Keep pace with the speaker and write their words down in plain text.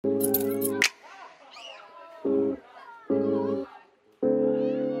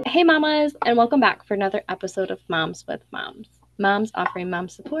Hey mamas, and welcome back for another episode of Moms with Moms. Moms offering mom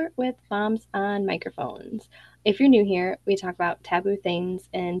support with moms on microphones. If you're new here, we talk about taboo things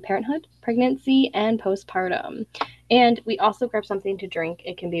in parenthood, pregnancy, and postpartum. And we also grab something to drink.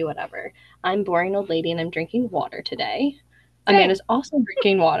 It can be whatever. I'm boring old lady and I'm drinking water today. Same. Amanda's also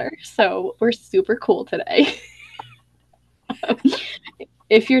drinking water, so we're super cool today.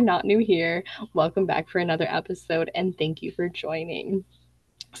 If you're not new here, welcome back for another episode and thank you for joining.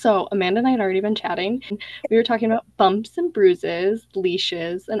 So Amanda and I had already been chatting. We were talking about bumps and bruises,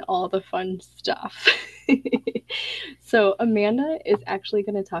 leashes, and all the fun stuff. So Amanda is actually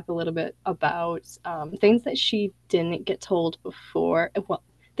going to talk a little bit about things that she didn't get told before, well,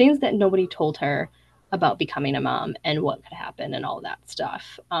 things that nobody told her about becoming a mom and what could happen and all that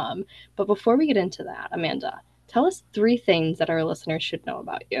stuff. But before we get into that, Amanda, tell us 3 things that our listeners should know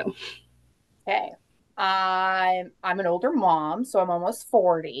about you. Okay. I'm an older mom, so I'm almost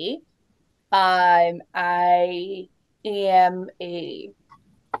 40. I am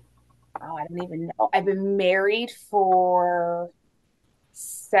I don't even know. I've been married for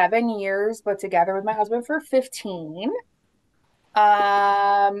 7 years, but together with my husband for 15.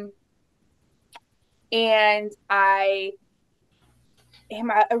 Um, and I am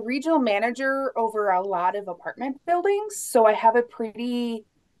a regional manager over a lot of apartment buildings. So I have a pretty,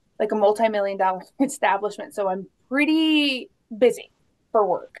 like a multi-million-dollar establishment. So I'm pretty busy for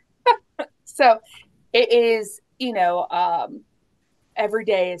work. So it is, every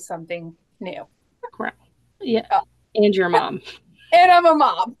day is something new. Correct. Yeah. Uh, And your mom. and I'm a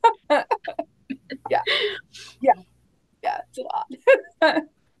mom. Yeah. Yeah. Yeah. It's a lot.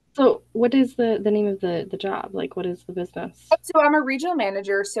 So what is the name of the job? Like, what is the business? So I'm a regional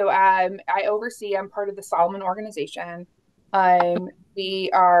manager. So I'm part of the Solomon organization. We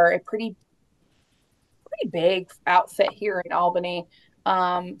are a pretty big outfit here in Albany.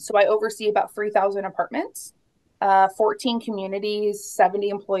 So I oversee about 3,000 apartments, 14 communities, 70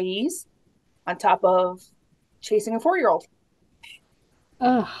 employees, on top of chasing a 4-year-old.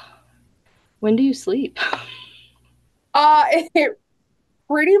 Ugh. When do you sleep? Uh,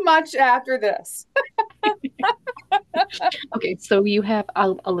 pretty much after this. Okay, so you have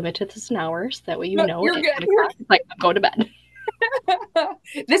a limited hours. That way you No, know you're at good. 10 o'clock, it's like, go to bed.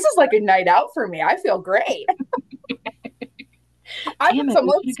 This is like a night out for me. I feel great. I Damn put it, some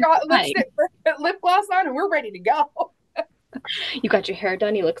we should have got lipstick, lip gloss on, and we're ready to go. You got your hair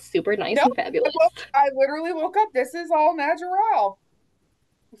done. You look super nice No, and fabulous. I literally woke up. This is all natural.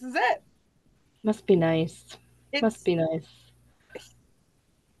 This is it. Must be nice. Must It's, be nice.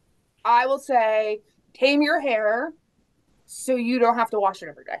 I will say, tame your hair so you don't have to wash it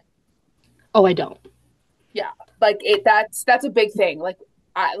every day. Oh, I don't. Yeah, like that's a big thing.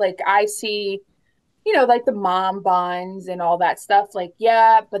 I see, like the mom buns and all that stuff. Like,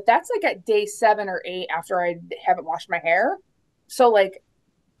 yeah, but that's like at day 7 or 8 after I haven't washed my hair. So like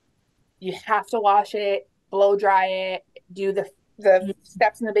you have to wash it, blow dry it, do the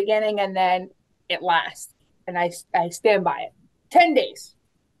steps in the beginning, and then it lasts. And I stand by it. 10 days.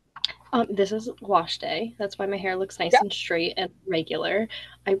 This is wash day. That's why my hair looks nice Yep. and straight and regular.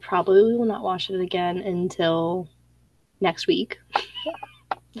 I probably will not wash it again until next week.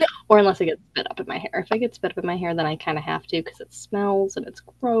 Yep. Or unless I get spit up in my hair. If I get spit up in my hair, then I kind of have to because it smells and it's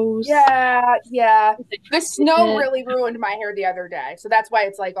gross. Yeah, yeah. The snow It. really ruined my hair the other day. So that's why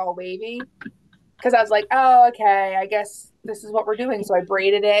it's like all wavy. Because I was like, oh, okay, I guess this is what we're doing. So I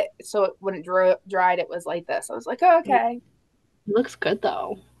braided it so when it dried, it was like this. I was like, oh, It okay, looks good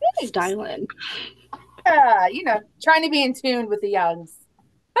though. thanks. Styling. Yeah, trying to be in tune with the youngs.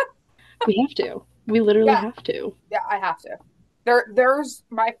 We have to. We literally Yeah, have to. yeah, I have to. There's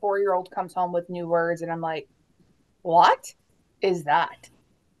my 4-year-old comes home with new words, and I'm like, what is that?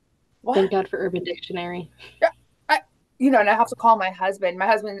 What? Thank God for Urban Dictionary. Yeah, and I have to call my husband. My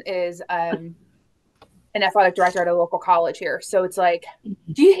husband is an athletic director at a local college here, so it's like,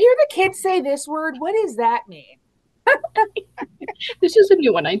 do you hear the kids say this word? What does that mean? This is a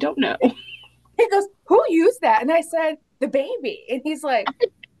new one. I don't know. He goes, who used that? And I said, the baby. And he's like,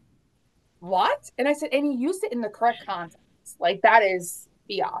 what? And I said, and he used it in the correct context. Like that is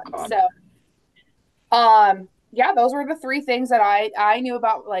beyond. God. So yeah, those were the 3 things that I knew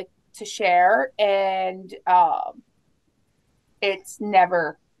about, like, to share. And it's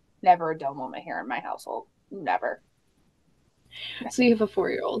never a dull moment here in my household. Never. So you have a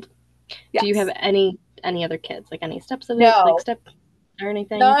 4-year-old. Do you have Yes. any other kids? Like any steps of it, like No. step or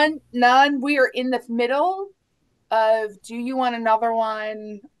anything? None. We are in the middle of, do you want another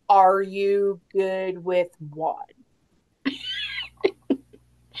one? Are you good with one?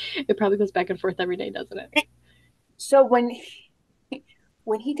 It probably goes back and forth every day, doesn't it? So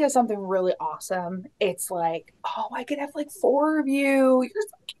when he does something really awesome, it's like, oh, I could have like four of you. You're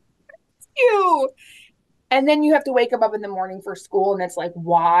so cute. And then you have to wake him up in the morning for school, and it's like,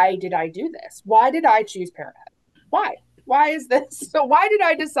 why did I do this? Why did I choose parenthood? Why? Why is this? So why did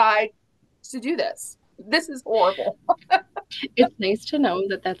I decide to do this? This is horrible. It's nice to know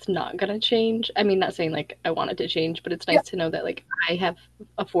that that's not gonna change. I mean, not saying like I want it to change, but it's Yeah, nice to know that like I have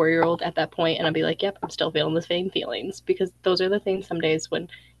a 4-year-old at that point, and I'll be like, yep, I'm still feeling the same feelings because those are the things some days when,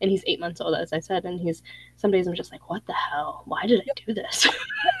 and he's 8 months old, as I said, and he's some days I'm just like, what the hell? Why did I do this?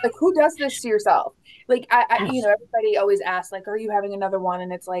 yeah. Like who does this to yourself? Like Yes. everybody always asks, like, are you having another one?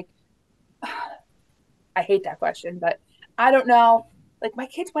 And it's like, I hate that question, but I don't know. Like my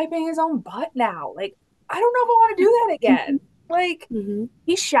kid's wiping his own butt now. Like I don't know if I want to do that again. Like Mm-hmm.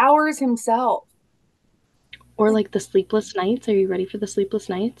 he showers himself. Or Like like the sleepless nights. Are you ready for the sleepless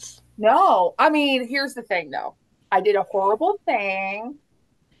nights? no, I mean, here's the thing though. I did a horrible thing.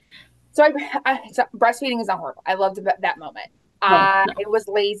 So so breastfeeding is not horrible. I loved that moment. No, I no. was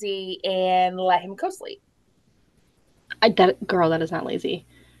lazy and let him co-sleep. That girl, that is not lazy.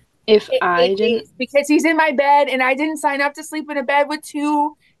 If It I didn't, is because he's in my bed and I didn't sign up to sleep in a bed with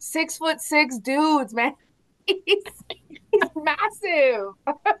two 6'6" dudes, man. He's he's massive.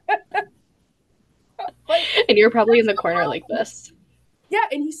 Like and you're probably in that's the the corner like problem. this. Yeah,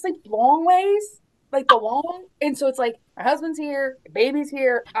 and he sleeps long ways, like the long. And so it's like my husband's here, the baby's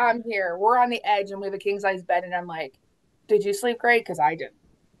here, I'm here. We're on the edge and we have a king size bed. And I'm like, did you sleep great? Because I didn't.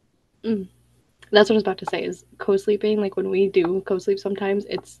 Mm. That's what I was about to say is co-sleeping. Like when we do co-sleep sometimes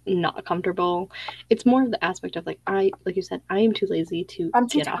it's not comfortable. It's more of the aspect of like like you said, I am too lazy to I'm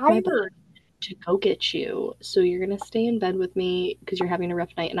too get off my butt tired. to go get you. So you're gonna stay in bed with me because you're having a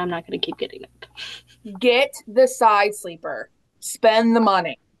rough night and I'm not gonna keep getting up. Get the side sleeper. Spend the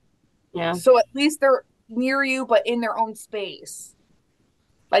money. Yeah. So at least they're near you, but in their own space.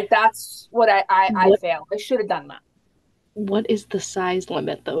 Like that's what I What failed. I should have done that. what is the size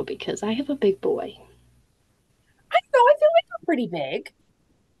limit though? Because I have a big boy. I don't know. I feel like I'm pretty big.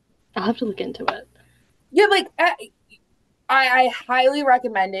 I'll have to look into it. Yeah, like I highly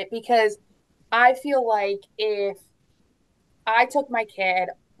recommend it because I feel like if I took my kid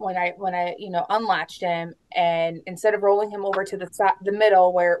when I unlatched him and instead of rolling him over to the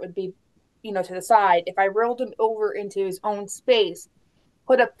middle where it would be to the side, if I rolled him over into his own space,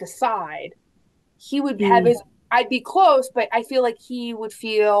 put up the side, he would have Mm, his I'd be close, but I feel like he would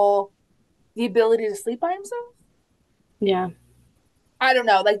feel the ability to sleep by himself. yeah. I don't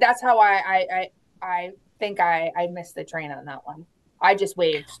know. Like that's how I think I missed the train on that one. I just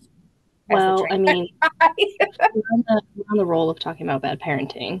waved as the Well, train. I mean, we're on the roll of talking about bad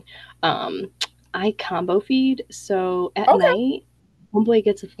parenting. Um, I combo feed, so at Okay. night, homeboy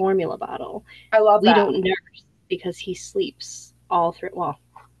gets a formula bottle. I love We that. don't nurse because he sleeps all through. Well,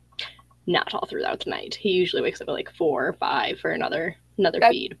 not all throughout the night. He usually wakes up at like 4 or 5 for another That's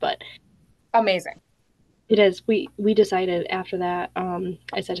feed. But amazing. it is. We decided after that.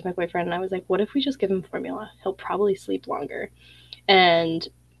 I said to my boyfriend, and I was like, "What if we just give him formula? He'll probably sleep longer." And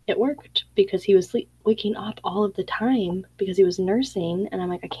it worked because he was waking up all of the time because he was nursing, and I'm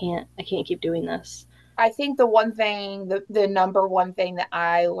like, I can't keep doing this. I think the number one thing that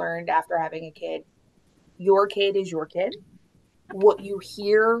I learned after having a kid, your kid is your kid. What you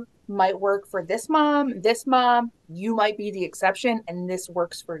hear might work for this mom, this mom. You might be the exception, and this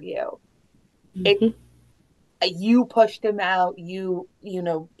works for you. It Mm-hmm. you pushed him out, you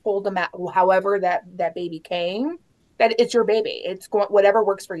pulled him out, however that baby came. That it's your baby. It's going whatever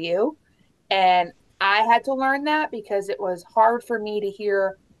works for you. And I had to learn that because it was hard for me to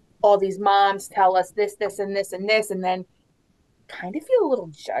hear all these moms tell us this, this, and this, and this, and then kind of feel a little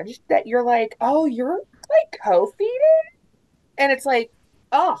judged that you're like, oh, you're like co-feeding, and it's like,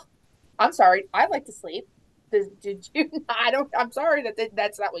 oh, I'm sorry, I like to sleep. Did you? I don't. I'm sorry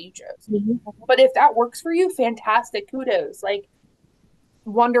that's not what you chose. Mm-hmm. But if that works for you, fantastic. Kudos. Like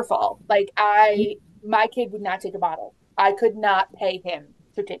wonderful. Like my kid would not take a bottle. I could not pay him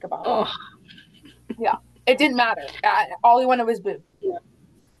to take a bottle. Oh, Yeah, it didn't matter. All he wanted was boob, yeah.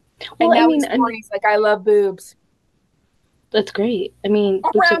 and Well, I now mean, he's 4. He's like, I love boobs that's great. I mean,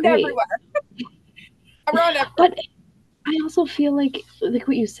 boobs are around great, everywhere, around everywhere. but I also feel like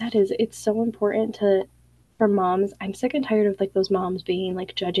what you said is it's so important to for moms. I'm sick and tired of like those moms being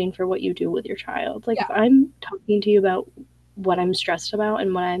like judging for what you do with your child. Like Yeah, if I'm talking to you about what I'm stressed about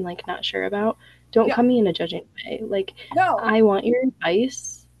and what I'm like not sure about, don't yeah. come me in a judging way. Like No, I want your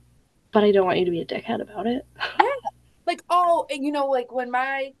advice, but I don't want you to be a dickhead about it. yeah. Like oh, and like when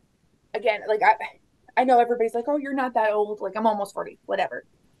my again, like I know everybody's like, oh, you're not that old. Like I'm almost 40, whatever.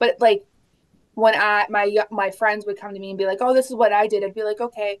 But like when my friends would come to me and be like, "Oh, this is what I did," I'd be like,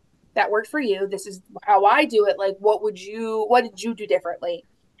 "Okay, that worked for you. This is how I do it. Like, what did you do differently?"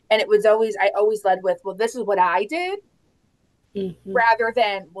 And it was always, I always led with, "Well, this is what I did," Hmm. rather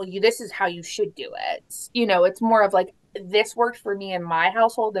than, "Well, this is how you should do it." It's more of like, this worked for me in my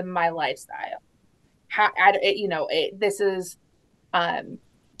household and my lifestyle. This is, um,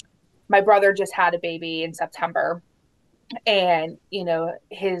 my brother just had a baby in September, and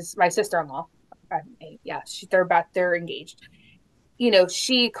my sister-in-law, yeah, they're engaged.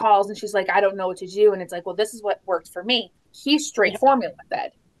 She calls and she's like, "I don't know what to do," and it's like, well, this is what worked for me. He's straight Yep. formula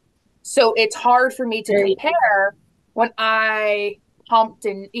fed, so it's hard for me to Very. compare when I pumped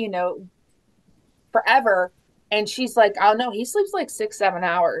and forever. And she's like, "Oh no, he sleeps like 6 7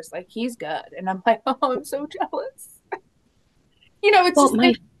 hours, like he's good," and I'm like, "Oh, I'm so jealous." It's Well, just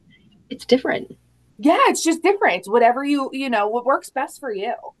my it's different. yeah, it's just different. It's whatever what works best for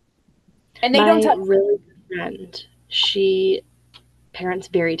you. And they don't My tell. really good friend, she parents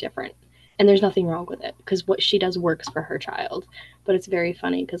very different. And there's nothing wrong with it because what she does works for her child. But it's very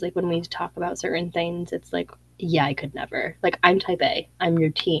funny because like when we talk about certain things, it's like, yeah, I could never. Like I'm type A. I'm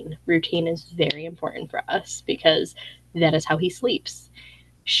routine. Routine is very important for us because that is how he sleeps.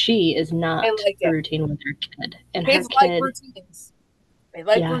 She is I not like a it. routine with her kid. And her Kids like kid, routines. They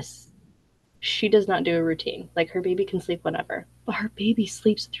like routines. yes, she does not do a routine. Like her baby can sleep whenever, but her baby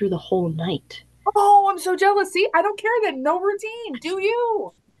sleeps through the whole night. Oh, I'm so jealous. See, I don't care then. No routine. Do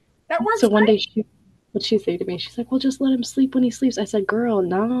you? That works So one day great. she what she say to me, she's like, "Well, just let him sleep when he sleeps." I said, "Girl,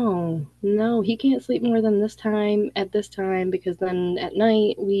 no, no, he can't sleep more than this time at this time because then at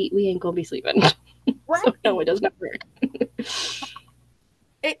night we ain't gonna be sleeping." So no, Right. it does not work.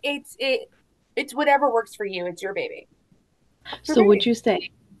 It's whatever works for you. It's your baby. It's your So would baby. you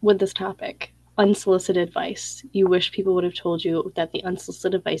say with this topic, unsolicited advice, you wish people would have told you that the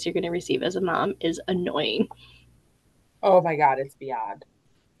unsolicited advice you're going to receive as a mom is annoying? Oh my God, it's beyond.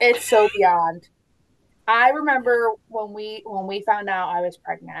 It's so beyond. I remember when we found out I was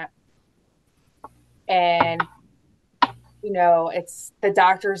pregnant, and it's the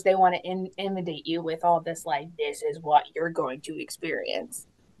doctors, they want to intimidate you with all this, like, this is what you're going to experience.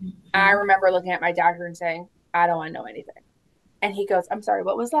 I Mhm. remember looking at my doctor and saying, "I don't want to know anything." And he goes, "I'm sorry,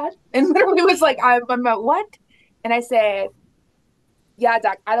 what was that?" And literally was like, I'm at what? And I said, "Yeah,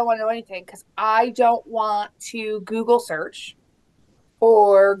 doc, I don't want to know anything because I don't want to Google search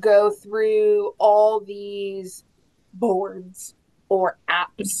or go through all these boards or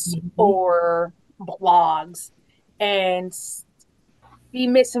apps Mhm. or blogs and be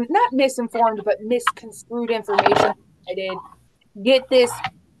not misinformed, but misconstrued information provided. Get this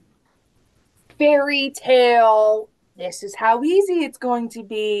fairy tale, this is how easy it's going to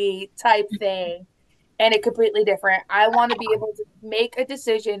be type thing, and it completely different. I want to be able to make a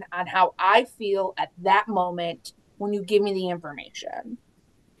decision on how I feel at that moment when you give me the information.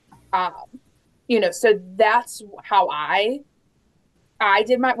 Um, so that's how I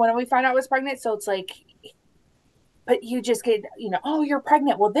did my when we found out I was pregnant. So it's like, but you just get, "Oh, you're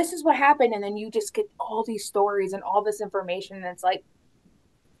pregnant. Well, this is what happened," and then you just get all these stories and all this information, and it's like,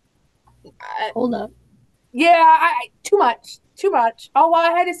 uh, Hold up. yeah, too much, too much. Oh, well,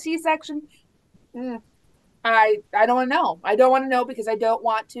 I had a C-section. Mm, I don't want to know. I don't want to know because I don't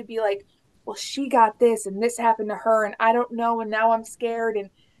want to be like, "Well, she got this and this happened to her and I don't know and now I'm scared." And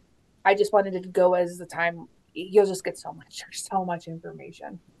I just wanted it to go as the time. You'll just get so much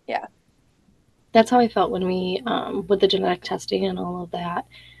information. Yeah, That's how I felt when we with the genetic testing and all of that.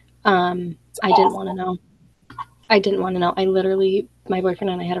 it's I didn't want to awful. know. I didn't want to know. I literally, my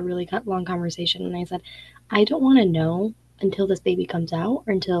boyfriend and I had a really long conversation, and I said, I don't want to know until this baby comes out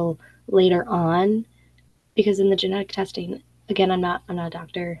or until later on, because in the genetic testing, again, I'm not a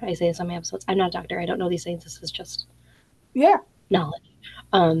doctor. I say this on my episodes. I'm not a doctor. I don't know these things. This is just Yeah. knowledge.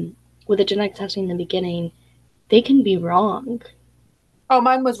 With the genetic testing in the beginning, they can be wrong. Oh,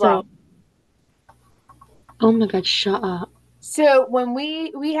 mine was So, wrong. oh my God, shut up. So when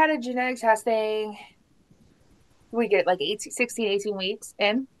we had a genetic testing, we get like 18, 16, 18 weeks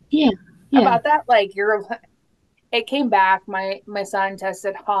in Yeah, yeah, about that. Like, it came back. My son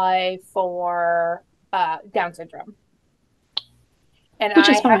tested high for Down syndrome, and which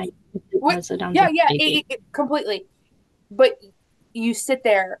I is had fine. It what? was a Down Yeah, syndrome yeah, baby. completely. But you sit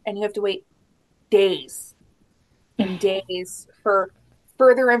there and you have to wait days and days for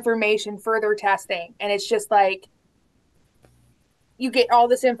further information, further testing, and it's just like you get all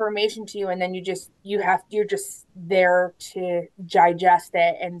this information to you, and then you're just there to digest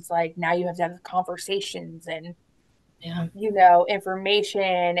it, and it's like now you have to have conversations, and Yeah. information,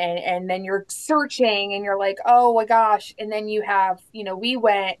 and then you're searching and you're like, oh my gosh. And then you have,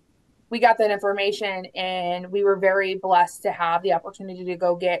 we got that information, and we were very blessed to have the opportunity to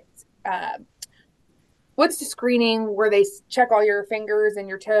go get what's the screening where they check all your fingers and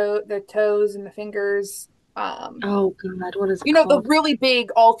the toes and the fingers. Oh God, what is it The called? really big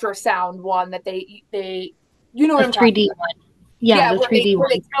ultrasound one that they you know what A I'm talking 3D one. Yeah, yeah, the where they 3D one.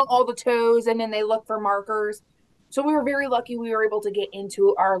 count all the toes and then they look for markers. So we were very lucky we were able to get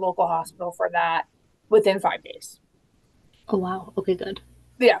into our local hospital for that within 5 days. Oh wow. Okay, good.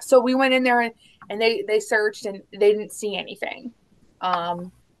 Yeah, so we went in there, and they searched and they didn't see anything.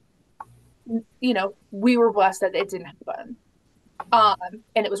 Um, we were blessed that it didn't happen.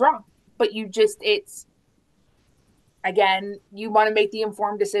 And it was wrong. But it's again, you want to make the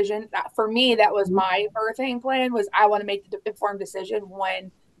informed decision. For me, that was Mhm. my birthing plan, was I want to make the informed decision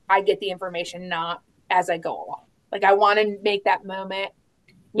when I get the information, not as I go along. Like, I want to make that moment,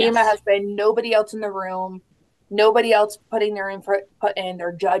 me and my Yes. husband, nobody else in the room, nobody else putting their input, put in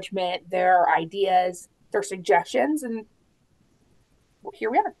their judgment, their ideas, their suggestions, and here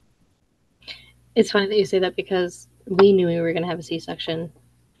we are. It's funny that you say that because we knew we were gonna have a C-section,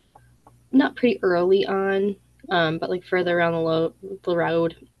 not pretty early on, but like further around the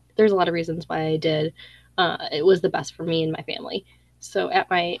road. There's a lot of reasons why I did. It was the best for me and my family. So at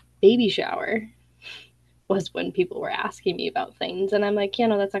my baby shower was when people were asking me about things, and I'm like, yeah,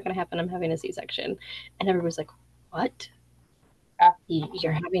 no, that's not gonna happen. I'm having a C-section, and everybody's like, what? Yeah.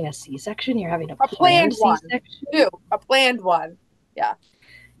 You're having a C-section? You're having a A planned planned one, C-section? too. A planned one. Yeah.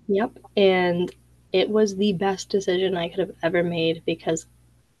 Yep. And it was the best decision I could have ever made because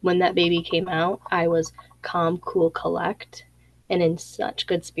when that baby came out, I was calm, cool, collect, and in such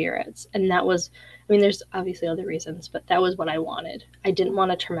good spirits. And that was, I mean, there's obviously other reasons, but that was what I wanted. I didn't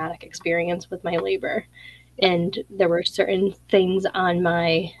want a traumatic experience with my labor. Yeah. And there were certain things on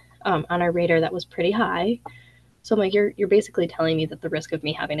our radar that was pretty high. So I'm like, you're basically telling me that the risk of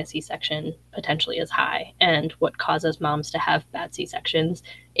me having a C-section potentially is high, and what causes moms to have bad C-sections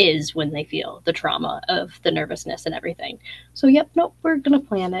is when they feel the trauma of the nervousness and everything. So yep, nope, we're gonna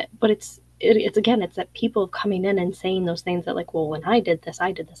plan it, but it's again, it's that people coming in and saying those things that like, well, when I did this,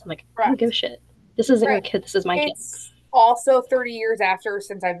 I did this. I'm like, I don't give a Correct. shit. This isn't your Correct. kid. This is my kid. It's also 30 years after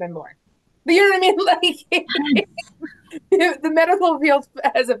since I've been born. You know what I mean? Like, the medical field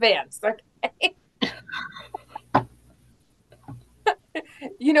has advanced. Okay.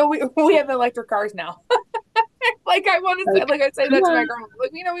 We have electric cars now. Like, I want to say, Like, like, I say come that to my on. girl.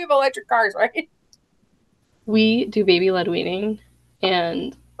 Like, we have electric cars, right? We do baby led weaning,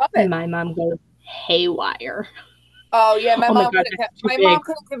 and Love it. my mom goes haywire. Oh yeah, Oh my god, that's too my mom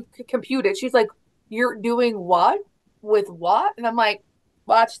big. couldn't compute it. She's like, "You're doing what with what?" And I'm like,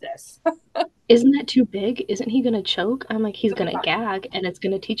 "Watch this. Isn't that too big? Isn't he gonna choke? I'm like, he's It'll be gonna fine." gag and it's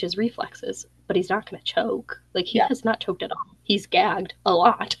gonna teach his reflexes, but he's not gonna choke. Like, he Yeah, has not choked at all. He's gagged a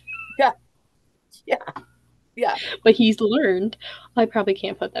lot, yeah, yeah, yeah. but he's learned I probably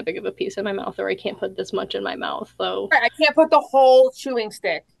can't put that big of a piece in my mouth, or I can't put this much in my mouth. So, Right, I can't put the whole chewing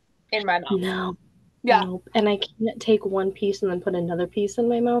stick in my mouth. no, Yeah, no. And I can't take one piece and then put another piece in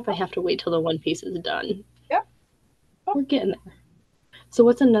my mouth. I have to wait till the one piece is done. yeah. We're getting there. So,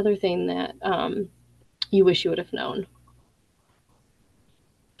 what's another thing that you wish you would have known?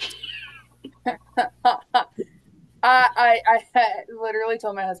 I literally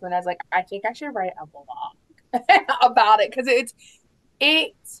told my husband, I was like, I think I should write a blog about it, because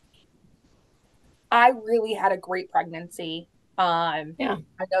it's I really had a great pregnancy. Yeah,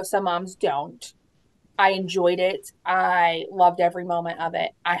 I know some moms don't. I enjoyed it. I loved every moment of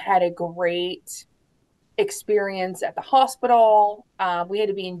it. I had a great experience at the hospital. We had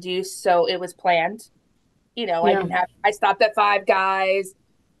to be induced, so it was planned. yeah. I stopped at Five Guys,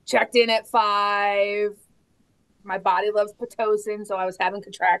 checked in at 5. My body loves Pitocin, so I was having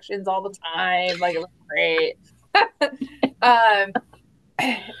contractions all the time. Like, it was great. um,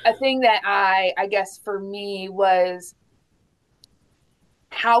 a thing that I guess for me was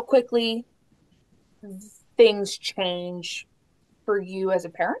how quickly things change for you as a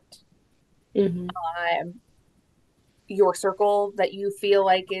parent. Hmm. Um, your circle that you feel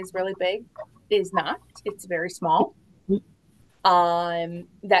like is really big is not. It's very small.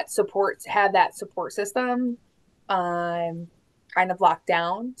 That support system kind of locked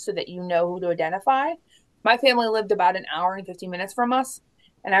down so that you know who to identify. My family lived about an hour and 15 minutes from us.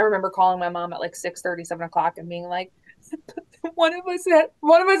 And I remember calling my mom at like 6:30, 7 o'clock, and being like, one of us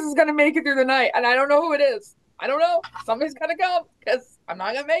is gonna make it through the night, and I don't know who it is. I don't know. Somebody's gonna come because I'm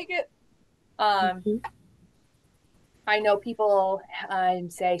not gonna make it. Um, Hmm. I know people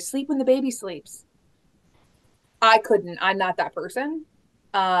say sleep when the baby sleeps. I couldn't. I'm not that person.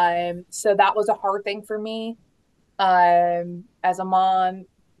 So that was a hard thing for me. As a mom,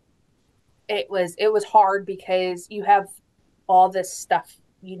 it was hard because you have all this stuff,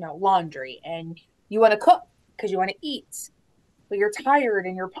 laundry, and you want to cook because you want to eat, but you're tired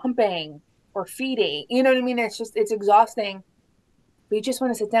and you're pumping or feeding. You know what I mean? It's exhausting. But you just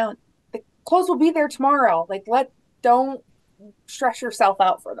want to sit down. The clothes will be there tomorrow. Like don't stress yourself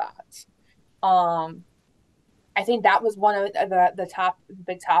out for that. I think that was one of the top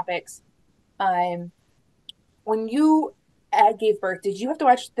big topics. Um, when you gave birth, did you have to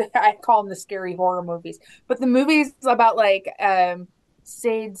watch I call them the scary horror movies, but the movies about like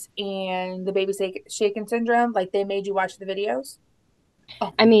SIDS and the baby shaken syndrome, like they made you watch the videos?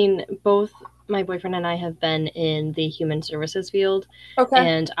 Oh, I mean, both my boyfriend and I have been in the human services field, okay.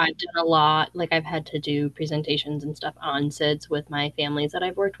 and I've done a lot. Like, I've had to do presentations and stuff on SIDS with my families that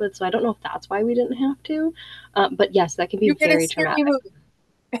I've worked with. So I don't know if that's why we didn't have to. But yes, that can be You get a very scary traumatic.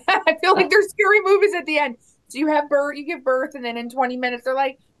 movie. I feel Uh, like there's scary movies at the end. So you have birth, you give birth, and then in 20 minutes they're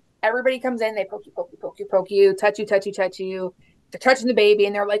like, everybody comes in, they poke you, poke you, poke you, poke you, touch you, touch you, touch you. They're touching the baby,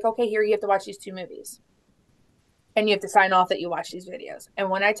 and they're like, okay, here you have to watch these two movies, and you have to sign off that you watch these videos. And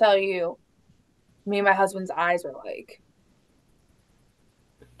when I tell you, me and my husband's eyes were like,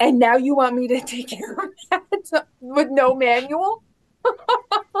 and now you want me to take care of that with no manual?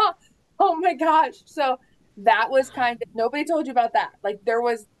 Oh my gosh. So that was kind of, nobody told you about that. Like there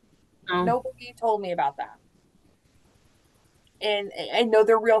was, no. nobody told me about that. And I know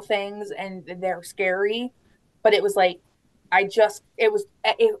they're real things and they're scary, but it was like, I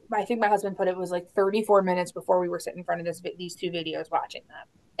think my husband put it was like 34 minutes before we were sitting in front of these two videos watching them.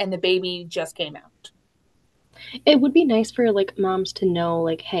 And the baby just came out. It would be nice for like moms to know,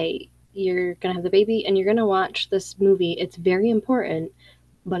 like, hey, you're gonna have the baby and you're gonna watch this movie. It's very important,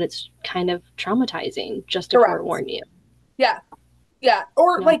 but it's kind of traumatizing, just to Correct. forewarn you. Yeah. Yeah.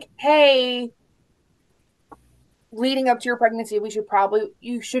 Or No. like, hey, leading up to your pregnancy,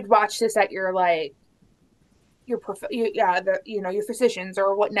 you should watch this at your like your physicians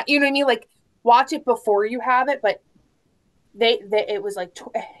or whatnot. You know what I mean? Like watch it before you have it, but they it was like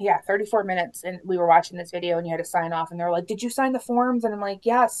 34 minutes and we were watching this video and you had to sign off and they're like, "Did you sign the forms?" And I'm like,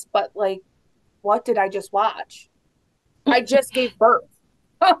 "Yes, but like what did I just watch? I just gave birth."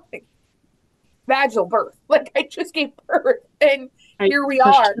 Like, vaginal birth. Like I just gave birth and I here we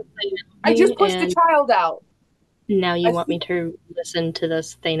pushed are. the thing at I just me, pushed a and child out. now you I want me to listen to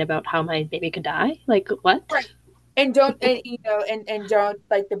this thing about how my baby could die? Like, what? Right. And don't and and don't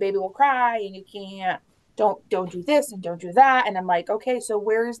like the baby will cry and you can't don't do this and don't do that. And I'm like, okay, so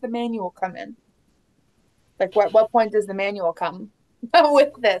where does the manual come in? Like what point does the manual come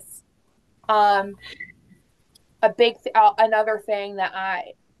with this? Um another thing that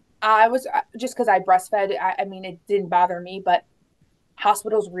I was just because I breastfed, I mean it didn't bother me, but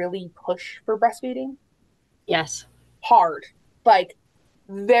hospitals really push for breastfeeding Yes. hard. Like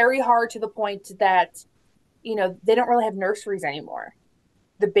very hard to the point that they don't really have nurseries anymore.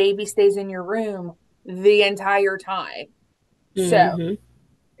 The baby stays in your room the entire time. So Hmm.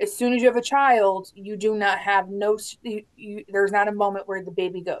 as soon as you have a child, you do not have no, there's not a moment where the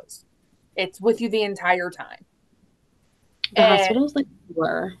baby goes. It's with you the entire time. The And hospitals like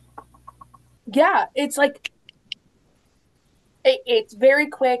were. yeah, it's like, it's very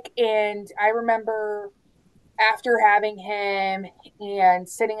quick. And I remember after having him and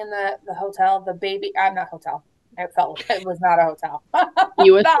sitting in the hotel, the baby, I'm not hotel. It felt like it was not a hotel,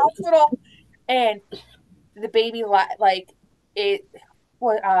 US. the hospital. And the baby, like, it,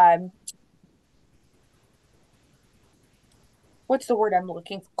 what, what's the word I'm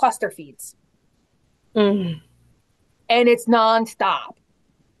looking for? Cluster feeds. Mm. And it's nonstop.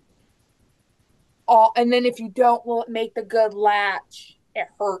 And then if you don't make the good latch, it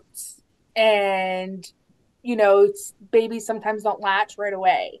hurts. And babies sometimes don't latch right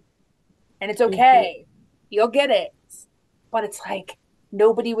away. And it's Hmm. okay. You'll get it. But it's like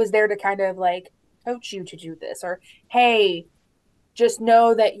nobody was there to kind of like coach you to do this or hey, just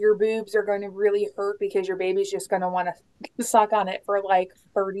know that your boobs are going to really hurt because your baby's just going to want to suck on it for like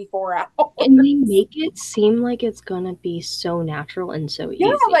 34 And they hours. make it seem like it's gonna be so natural and so Yeah,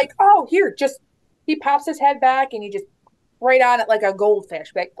 easy. like, oh, here, just he pops his head back and you just right on it like a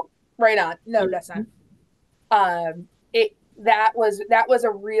goldfish, like right on. No, that's not. Mhm. It that was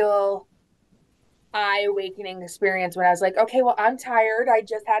a real eye awakening experience when I was like, okay, well, I'm tired. I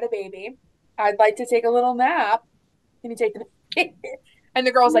just had a baby. I'd like to take a little nap. Can you take the baby? And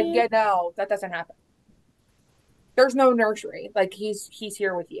the girl's like, Yeah. yeah, no, that doesn't happen. There's no nursery. Like he's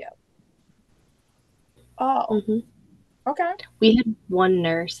here with you. Oh, Hmm. Okay. We had one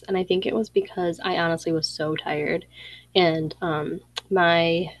nurse, and I think it was because I honestly was so tired, and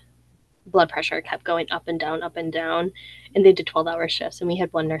my blood pressure kept going up and down. And they did 12-hour shifts. And we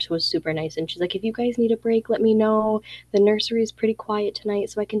had one nurse who was super nice. And she's like, if you guys need a break, let me know. The nursery is pretty quiet tonight,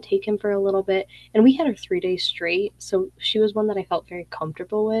 so I can take him for a little bit. And we had her 3 days straight. So she was one that I felt very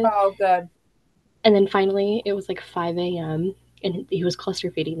comfortable with. Oh, good. And then finally, it was like 5 a.m. and he was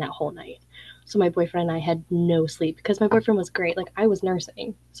cluster feeding that whole night. So my boyfriend and I had no sleep because my boyfriend was great. Like I was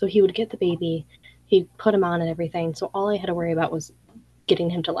nursing. So he would get the baby, he'd put him on and everything. So all I had to worry about was getting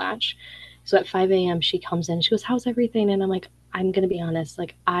him to latch. So at 5 a.m., she comes in. She goes, how's everything? And I'm like, I'm going to be honest.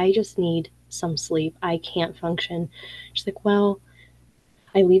 Like, I just need some sleep. I can't function. She's like, well,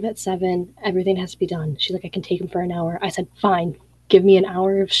 I leave at 7. Everything has to be done. She's like, I can take him for an hour. I said, fine. Give me an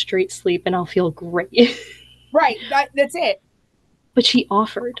hour of straight sleep and I'll feel great. Right. That's it. But she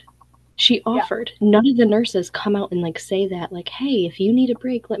offered. She Yeah. offered. None of the nurses come out and like say that, like, hey, if you need a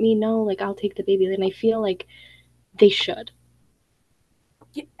break, let me know. Like, I'll take the baby. And I feel like they should.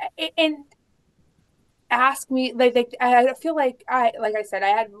 And ask me like I feel like I said I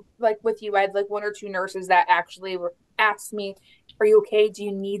had like with you I had like one or two nurses that actually asked me, are you okay, do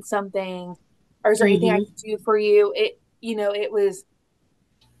you need something, or is there anything I Mm-hmm. can do for you? It was,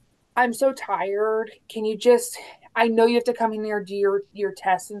 I'm so tired, can you just, I know you have to come in here, do your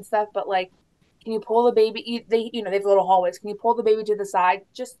tests and stuff, but like, can you pull the baby, they have little hallways, can you pull the baby to the side,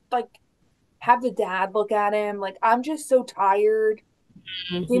 just like have the dad look at him, like I'm just so tired.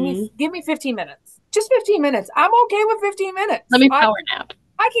 Give me Mm-hmm. give me 15 minutes. Just 15 minutes. I'm okay with 15 Let minutes. me I power nap.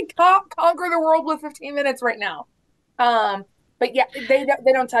 I can conquer the world with 15 minutes right now. But yeah, they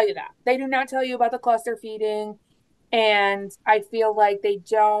don't tell you that. They do not tell you about the cluster feeding, and I feel like they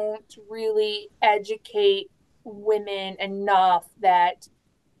don't really educate women enough that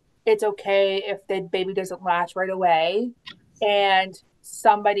it's okay if the baby doesn't latch right away, and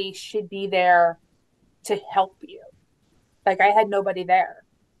somebody should be there to help you. Like I had nobody there.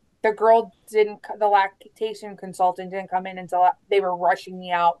 The girl didn't, the lactation consultant didn't come in until they were rushing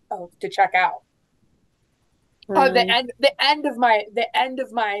me out to check out. Oh, Really? the end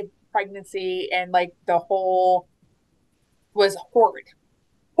of my pregnancy, and like the whole was horrid,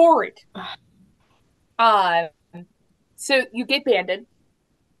 horrid. Um, so you get banded,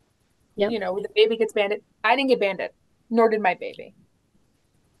 Yep. the baby gets banded. I didn't get banded, nor did my baby.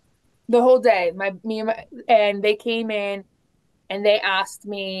 The whole day, and they came in and they asked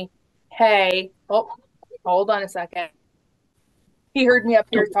me, "Hey, oh, hold on a second." He heard me up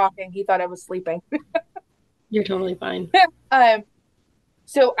here Don't. talking. He thought I was sleeping. You're totally fine. um,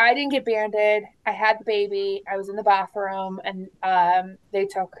 So I didn't get banded. I had the baby. I was in the bathroom, and they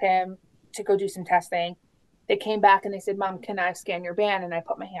took him to go do some testing. They came back and they said, "Mom, can I scan your band?" And I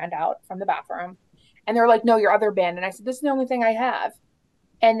put my hand out from the bathroom. And they're like, "No, your other band." And I said, "This is the only thing I have."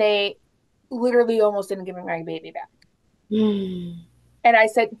 And they literally almost didn't give me my baby back. Mm. And I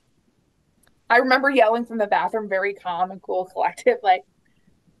said, I remember yelling from the bathroom, very calm and cool, collected. Like,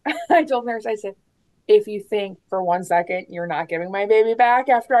 I told nurse, I said, if you think for 1 second you're not giving my baby back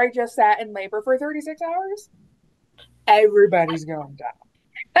after I just sat in labor for 36 hours, everybody's going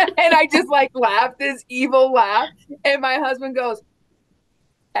down. And I just like laughed this evil laugh. And my husband goes,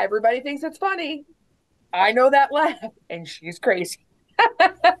 everybody thinks it's funny. I know that laugh. And she's crazy.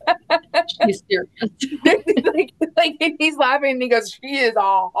 She's serious. like he's laughing and he goes, she is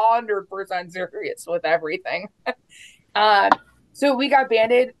 100% serious with everything. Um, so we got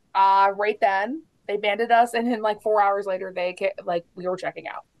banded right then. They banded us, and then like 4 hours later, like we were checking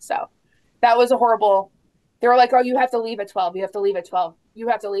out. So that was a horrible. They were like, "Oh, you have to leave at 12. You have to leave at 12. You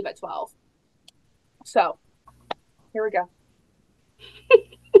have to leave at 12." So here we go.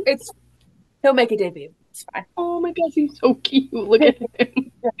 It's He'll make a debut. It's fine. Oh my gosh, he's so cute. Look at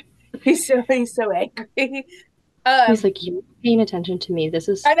him. He's so angry. He's Um, like, you're paying attention to me. This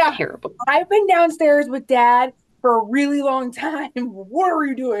is I know. terrible. I've been downstairs with Dad for a really long time. What are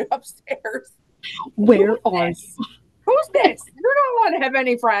you doing upstairs? Where Who's are this? Who's this? You're not allowed to have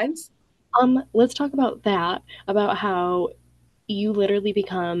any friends. let's talk about that, about how you literally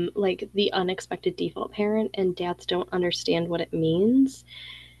become like the unexpected default parent and dads don't understand what it means.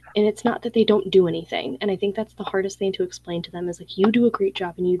 And it's not that they don't do anything. And I think that's the hardest thing to explain to them is like you do a great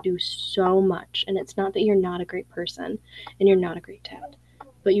job and you do so much. And it's not that you're not a great person and you're not a great dad,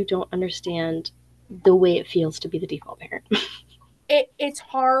 but you don't understand the way it feels to be the default parent. It's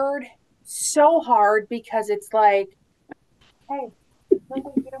hard, so hard because it's like, hey, no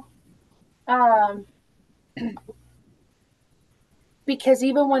thank you. Because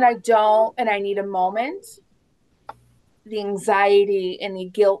even when I don't and I need a moment, the anxiety and the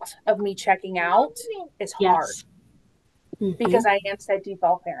guilt of me checking out is hard. Yes. because Mm-hmm. I am said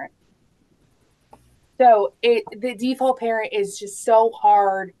default parent. So the default parent is just so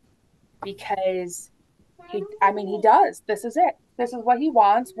hard because I mean, he does. This is it. This is what he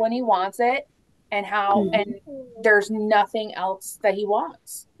wants when he wants it, and how, and Mm-hmm. there's nothing else that he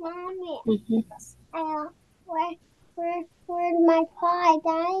wants. Mommy, Mm-hmm. where, where's my pie?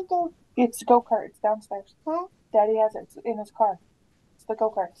 Daddy do. It's go kart. It's downstairs. Huh? Daddy has it in his car. It's the go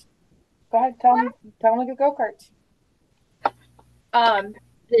karts. Go ahead, tell him to get go karts. Um,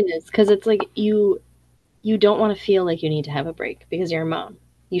 It is because it's like you don't want to feel like you need to have a break because you're a mom.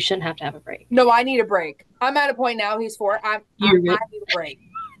 You shouldn't have to have a break. no, I need a break. I'm at a point now. He's 4. You're I good. need a break,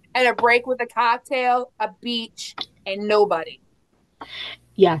 and a break with a cocktail, a beach, and nobody.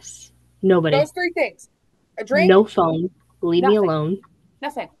 Yes. Nobody. Those 3 things: a drink, No phone. Leave me nothing, alone.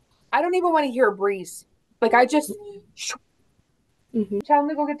 nothing. I don't even want to hear a breeze. Like I just Mm-hmm. tell him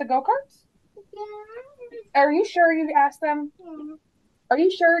to go get the go karts. Yeah. Are you sure you asked them? Yeah. Are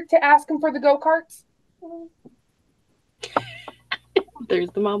you sure to ask him for the go karts? There's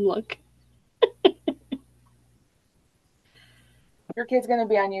the mom look. Your kid's gonna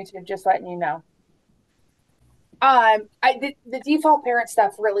be on YouTube. Just letting you know. The default parent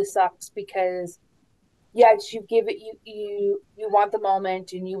stuff really sucks because yes, you give it you want the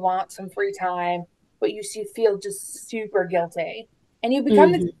moment and you want some free time, but you feel just super guilty, and you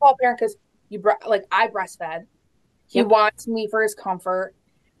become the Mm-hmm. default parent because like I breastfed. He Yep. wants me for his comfort.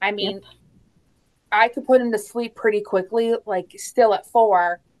 I mean, Yep. I could put him to sleep pretty quickly. Like still at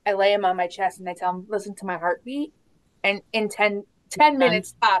 4, I lay him on my chest and I tell him, listen to my heartbeat. And in 10 Done.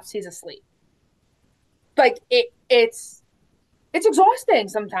 minutes tops, he's asleep. Like it's exhausting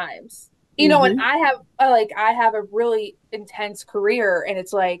sometimes. And Mm-hmm. I have a really intense career, and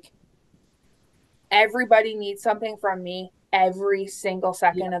it's like everybody needs something from me every single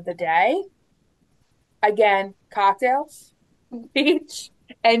second Yep. of the day. Again, cocktails, beach,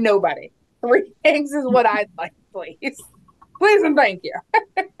 and nobody. 3 things is what I'd like, please. Please and thank you.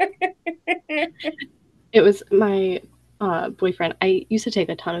 It was my boyfriend. I used to take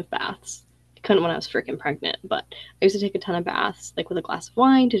a ton of baths. I couldn't when I was freaking pregnant, but I used to take a ton of baths, like with a glass of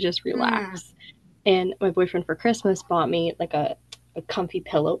wine to just Mm. relax. And my boyfriend for Christmas bought me like a comfy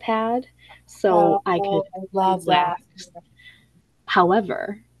pillow pad so I could Oh, I love that. relax.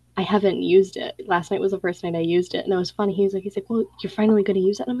 However, I haven't used it. Last night was the first night I used it, and it was funny. He's like, "Well, you're finally going to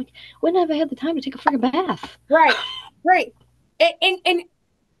use it." And I'm like, "When have I had the time to take a freaking bath?" Right, right. And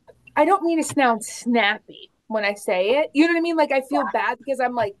I don't mean to sound snappy when I say it. You know what I mean? Like I feel bad because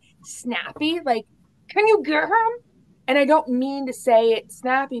I'm like snappy. Like, can you get him? And I don't mean to say it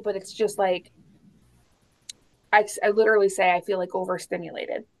snappy, but it's just like I literally say I feel like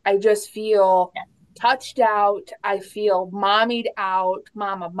overstimulated. I just feel touched out. I feel mommied out,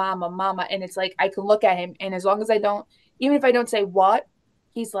 mama, mama, mama. And it's like I can look at him, and as long as I don't, even if I don't say what,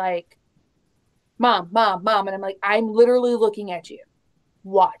 he's like, mom, mom, mom. And I'm like, I'm literally looking at you.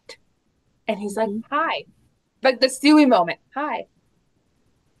 What? And he's like, Mm-hmm. hi. Like the Stewie moment, hi,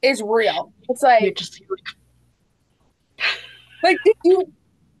 is real. It's You're like, just did you,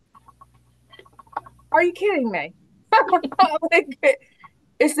 are you kidding me? Like,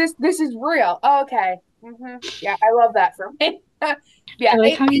 this is real. Oh, okay. Yeah, I love that for me. Yeah, I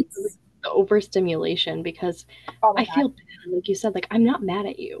like how you said, like, it's, the overstimulation because oh my I God. feel bad. Like you said, like I'm not mad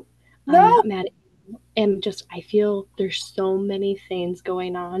at you. I'm No, not mad at you. And just I feel there's so many things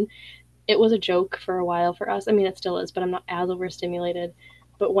going on. It was a joke for a while for us. I mean, it still is, but I'm not as overstimulated.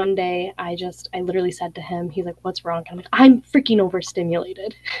 But one day I literally said to him, he's like, "What's wrong?" And I'm like, "I'm freaking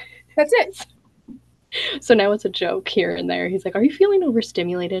overstimulated." that's it. So now it's a joke here and there. He's like, "Are you feeling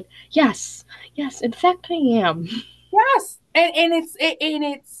overstimulated?" Yes, yes. In fact, I am. Yes. And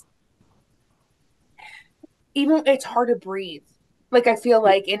it's even, it's hard to breathe. Like I feel Yeah.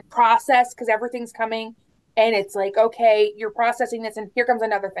 like in process, because everything's coming, and it's like, okay, you're processing this, and here comes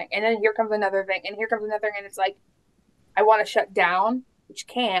another thing, and then here comes another thing, and here comes another thing, and it's like I want to shut down, but you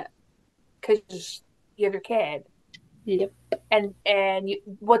can't because you have your kid. Yep. And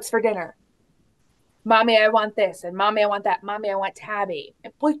what's for dinner? Mommy, I want this, and mommy, I want that. Mommy, I want Tabby.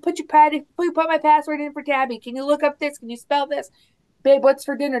 And please put my password in for Tabby. Can you look up this? Can you spell this? Babe, what's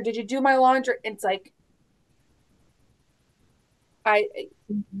for dinner? Did you do my laundry? It's like I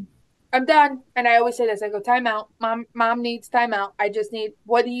I'm done. And I always say this. I go, time out. Mom needs time out. I just need,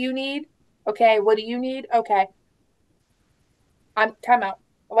 what do you need? Okay, what do you need? Okay. I'm time out.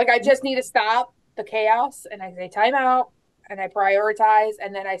 Like I just need to stop the chaos, and I say time out, and I prioritize,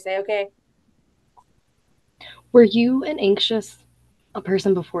 and then I say, okay, Were you an anxious a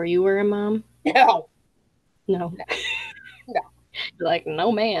person before you were a mom? no, No. no, no. You're like,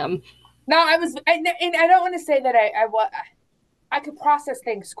 no, ma'am. No, and I don't want to say that I could process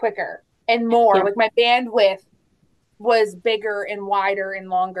things quicker and more. Yeah. Like my bandwidth was bigger and wider and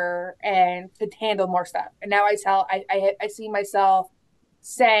longer and could handle more stuff. And now I see myself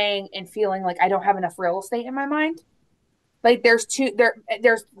saying and feeling like I don't have enough real estate in my mind. Like there's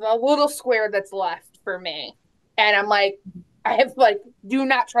a little square that's left for me. And I'm like, I have like do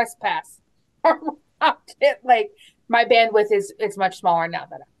not trespass. Like my bandwidth is it's much smaller now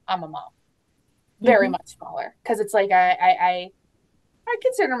that I'm a mom. Very Hmm. much smaller. Because it's like I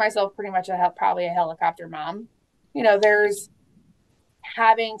consider myself pretty much probably a helicopter mom. There's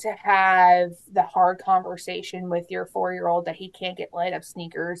having to have the hard conversation with your 4 year old that he can't get light up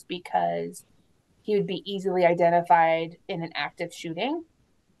sneakers because he would be easily identified in an active shooting.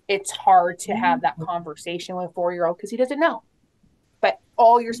 It's hard to have that conversation with 4 year old because he doesn't know. But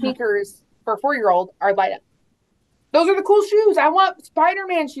all your Yeah. sneakers for a 4 year old are light up. Those are the cool shoes. I want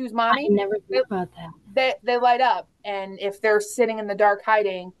Spider-Man shoes, I mommy. never They, thought about that. they light up. And if they're sitting in the dark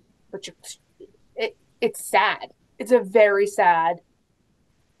hiding, which it's sad. It's a very sad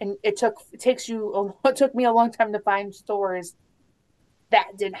and it took me a long time to find stores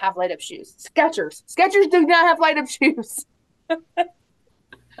that didn't have light up shoes. Skechers do not have light up shoes.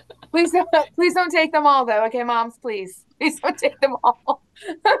 Please don't take them all though. Okay, moms, please don't take them all.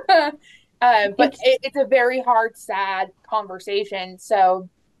 But It's it's a very hard, sad conversation. So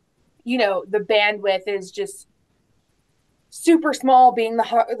the bandwidth is just super small being the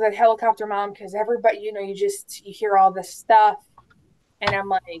helicopter mom because everybody you hear all this stuff and I'm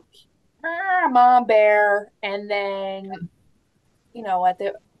like mom bear and then at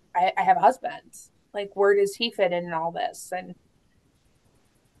the I have a husband. Like, where does he fit in all this? And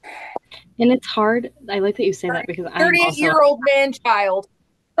and it's hard. I like that you say that because I'm 38 also year old man child.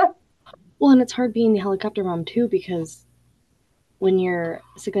 well, and it's hard being the helicopter mom too because when your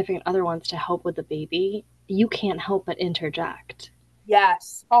significant other wants to help with the baby, you can't help but interject.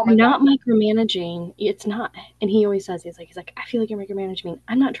 Yes. Oh my You're God. not micromanaging. It's not. And he always says, he's like, I feel like you're micromanaging me.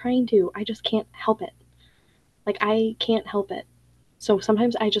 I'm not trying to. I just can't help it. Like, I can't help it. So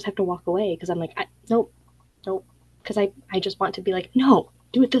sometimes I just have to walk away because I'm like, nope, nope. Because I just want to be like, no,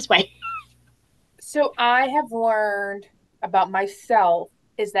 do it this way. So I have learned about myself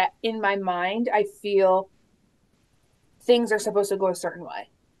is that in my mind, I feel things are supposed to go a certain way.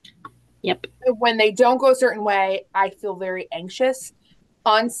 Yep. When they don't go a certain way, I feel very anxious,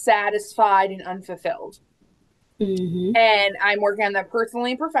 unsatisfied, and unfulfilled. Mm-hmm. And I'm working on that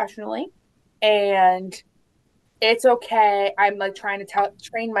personally and professionally. And it's okay. I'm like trying to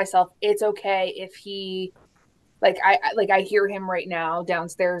train myself. It's okay if he I hear him right now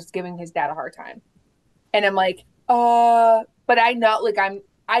downstairs giving his dad a hard time. And I'm like, but I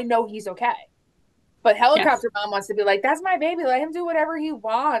know he's okay. But Yes. helicopter mom wants to be like, that's my baby. Let him do whatever he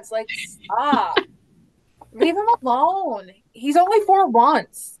wants. Like, stop. Leave him alone. He's only 4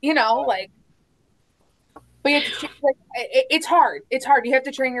 once, like, but you have to, like, it's hard. It's hard. You have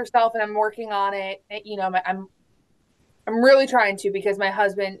to train yourself, and I'm working on it. I'm really trying to because my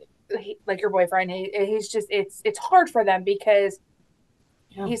husband, like your boyfriend, he's just it's hard for them because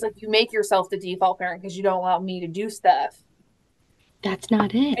Yeah. he's like, you make yourself the default parent because you don't allow me to do stuff, That's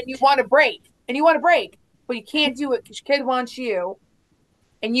not and you it. want to break, but you can't do it because your kid wants you,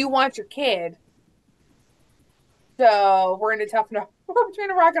 and you want your kid. So we're in a tough no. We're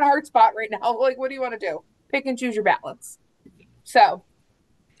between a rock and a hard spot right now. Like, what do you want to do? Pick and choose your balance. So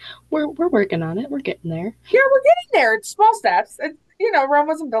We're working on it. We're getting there. yeah, we're getting there. It's small steps. Rome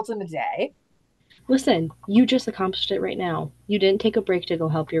wasn't built in a day. Listen, you just accomplished it right now. You didn't take a break to go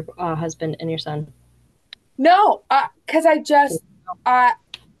help your husband and your son. No, because I just, yeah,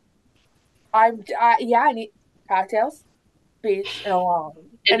 I need cocktails, beach, and alone.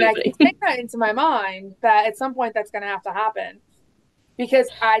 And And I keep nobody. saying that into my mind that at some point that's going to have to happen because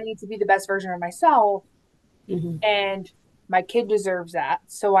I need to be the best version of myself, Hmm. and my kid deserves that.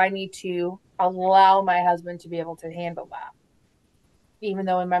 So I need to allow my husband to be able to handle that. Even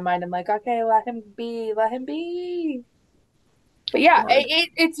though in my mind I'm like, okay, let him be. But yeah, Hard.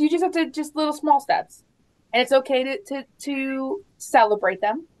 it's you just have to just little small steps, and it's okay to celebrate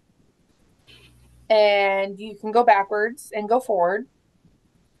them, and you can go backwards and go forward.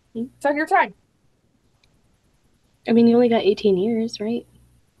 It's on your time. I mean, you only got 18 years, right?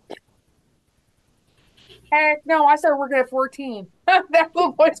 Heck no, I started working at 14. That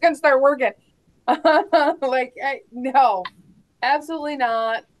little boy's gonna start working. No, absolutely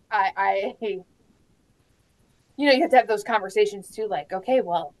not. You have to have those conversations too. Like, okay,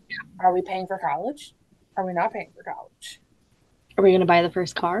 well, are we paying for college? Are we not paying for college? Are we going to buy the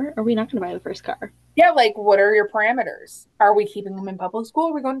first car? Are we not going to buy the first car? Yeah, like, what are your parameters? Are we keeping them in public school?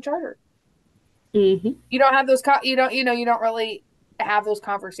 Or are we going to charter? Hmm. You don't have those you don't really have those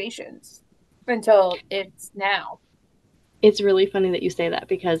conversations until it's now. It's really funny that you say that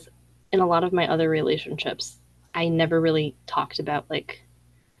because in a lot of my other relationships, I never really talked about like,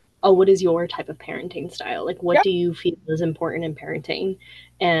 oh, what is your type of parenting style? Like, what Yep. do you feel is important in parenting?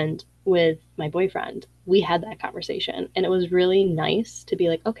 And with my boyfriend, we had that conversation, and it was really nice to be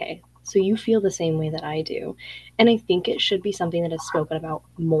like, okay, so you feel the same way that I do. And I think it should be something that is spoken about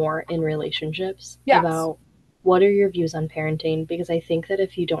more in relationships Yes. about what are your views on parenting? Because I think that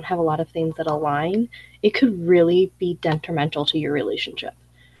if you don't have a lot of things that align, it could really be detrimental to your relationship.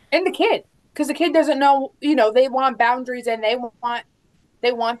 And the kid, because the kid doesn't know, they want boundaries and they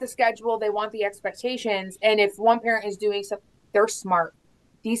want the schedule, they want the expectations. And if one parent is doing something, they're smart.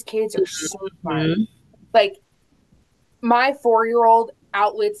 These kids are so smart. Mm-hmm. Like my 4-year old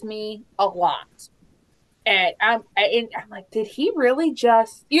outwits me a lot. And I'm like, did he really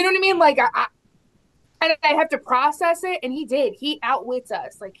just, you know what I mean? Like I have to process it, and he did. He outwits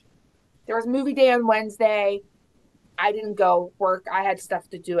us. Like there was movie day on Wednesday. I didn't go work. I had stuff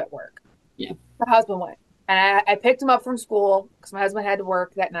to do at work. Yeah. My husband went, and I picked him up from school because my husband had to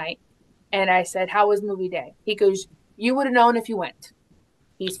work that night. And I said, "How was movie day?" He goes, "You would have known if you went."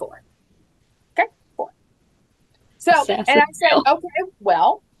 He's 4. Okay, 4. So, The sass and is I said, real. "Okay,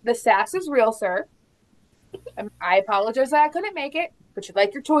 well, the sass is real, sir. I apologize that I couldn't make it, but you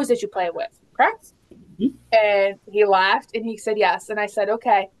like your toys that you play with, correct?" Mhm. And he laughed and he said yes. And I said,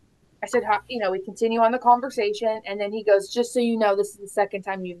 "Okay." I said, we continue on the conversation. And then he goes, "Just so you know, this is the second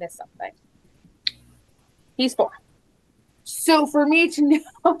time you missed something." He's 4. So for me to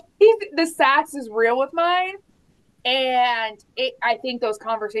know the sass is real with mine, and I think those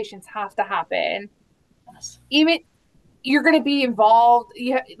conversations have to happen. Yes. Even you're going to be involved.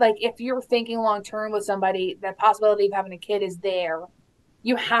 Like if you're thinking long term with somebody, the possibility of having a kid is there.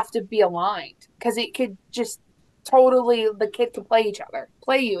 You have to be aligned because it could just totally the kid can play each other,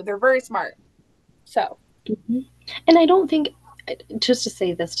 play you. They're very smart. So Mhm. And I don't think, just to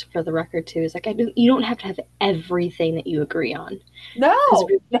say this for the record too, is like you don't have to have everything that you agree on because no,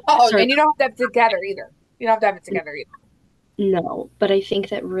 no, sorry, and you don't have to have it together either. You don't have to have it together either. no, but I think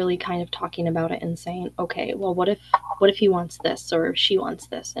that really kind of talking about it and saying, okay, well, what if he wants this or if she wants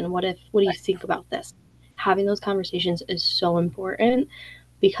this, and what do you think about this? Having those conversations is so important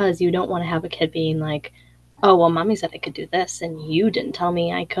because you don't want to have a kid being like, oh, well, mommy said I could do this and you didn't tell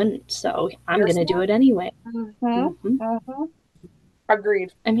me I couldn't, so I'm You're gonna do smart. it anyway. Mm-hmm. Hmm. Mm-hmm.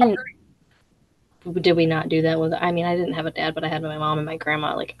 Agreed. I mean, did we not do that with, I mean, I didn't have a dad, but I had my mom and my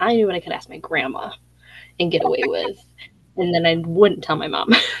grandma. Like, I knew what I could ask my grandma and get away with, and then I wouldn't tell my mom.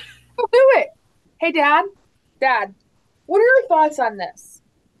 Go do it. Hey, Dad. Dad, what are your thoughts on this?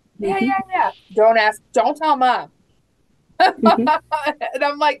 Yeah, Hmm. yeah, yeah. Don't ask. Don't tell mom. Hmm. And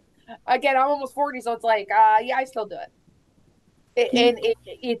I'm like, again, I'm almost 40, so it's like, yeah, I still do it. Yeah. And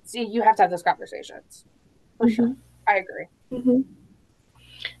it's you have to have those conversations for sure. Hmm. I agree Hmm.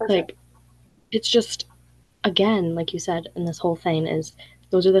 for sure. Like, it's just, again, like you said, and this whole thing is,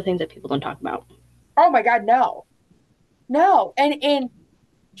 those are the things that people don't talk about. Oh my God, no, no. And in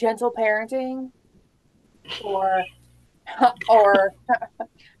gentle parenting or or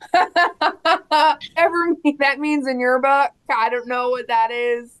ever that means in your book, I don't know what that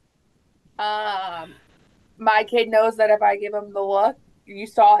is. Um, my kid knows that if I give him the look, you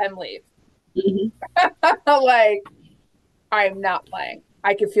saw him leave. Hmm. Like I'm not playing.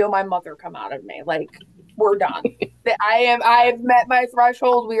 I can feel my mother come out of me. Like we're done. I've met my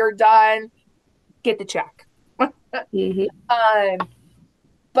threshold. We are done. Get the check. Hmm.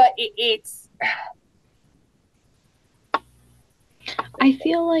 But it's I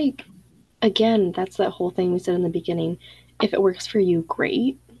feel like, again, that's that whole thing we said in the beginning. If it works for you,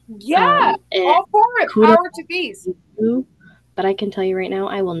 great. yeah, And all for it. kudos Power to bees. to you, but I can tell you right now,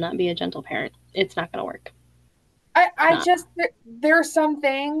 I will not be a gentle parent. It's not going to work. It's I not. just there are some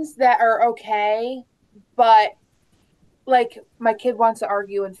things that are okay, but like my kid wants to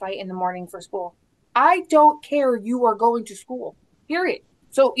argue and fight in the morning for school. I don't care. You are going to school. Period.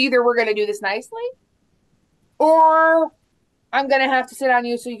 So either we're going to do this nicely, or I'm going to have to sit on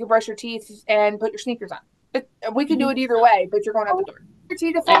you so you can brush your teeth and put your sneakers on. We can do Mhm. it either way, but you're going out the door. Your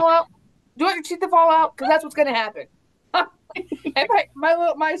teeth to I, fall out. Do you want your teeth to fall out? Because that's what's going to happen. And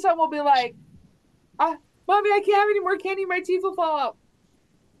my son will be like, "Mommy, I can't have any more candy. My teeth will fall out."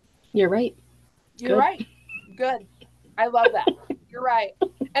 you're right. It's You're good. right. Good. I love that. You're right.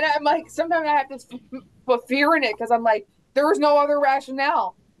 And I'm like, sometimes I have to put fear in it because I'm like, there was no other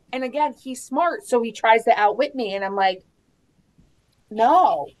rationale. And again, he's smart, so he tries to outwit me, and I'm like,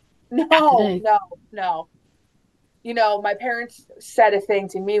 no, Not no, today. no, no. My parents said a thing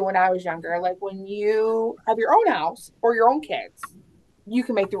to me when I was younger, like when you have your own house or your own kids, you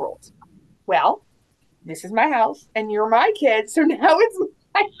can make the rules. Well, this is my house and you're my kid, so now it's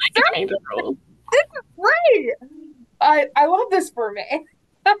my I can make the rules. right. I love this for me.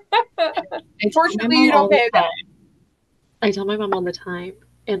 I tell my Fortunately, mom you all don't the pay a time. bill. I tell my mom all the time.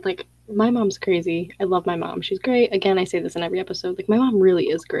 And like my mom's crazy. I love my mom. She's great. Again, I say this in every episode. Like my mom really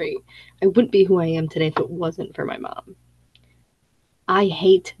is great. I wouldn't be who I am today if it wasn't for my mom. I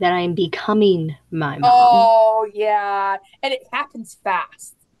hate that I am becoming my mom. Oh yeah, and it happens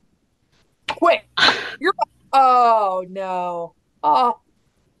fast, quick. You're like, oh no, oh,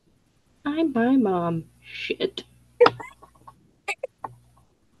 I'm my mom. Shit.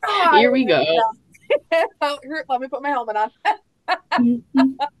 I Here we go. Here, let me put my helmet on. Mhm.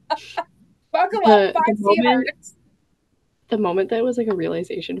 Buckle up, The five C hearts. the moment that was like a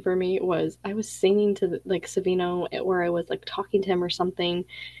realization for me was I was singing to like Savino where I was like talking to him or something,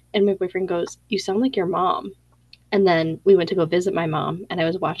 and my boyfriend goes, "You sound like your mom." And then we went to go visit my mom, and I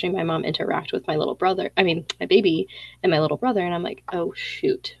was watching my mom interact with my little brother. I mean, my baby and my little brother, and I'm like, "Oh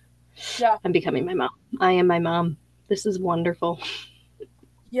shoot, Yeah, I'm becoming my mom. I am my mom. This is wonderful."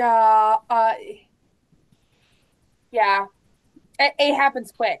 yeah, yeah. It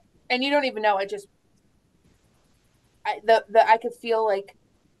happens quick, and you don't even know. It just I could feel like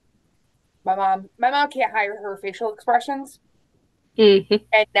my mom can't hide her facial expressions. Hmm.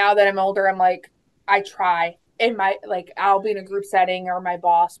 And now that I'm older, I'm like, I try. In my like, I'll be in a group setting, or my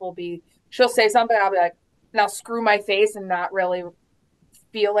boss will be. She'll say something, and I'll be like, and I'll screw my face and not really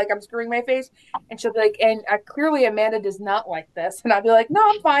feel like I'm screwing my face. And she'll be like, and clearly Amanda does not like this. And I'll be like, no,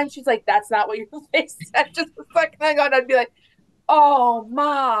 I'm fine. She's like, that's not what your face said just a second ago. And I'd be like, oh,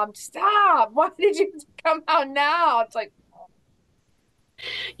 mom, stop. Why did you come out now? It's like,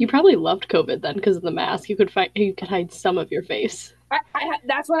 You probably loved COVID then because of the mask. You could hide some of your face.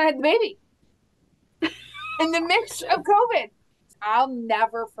 that's when I had the baby in the midst of COVID. I'll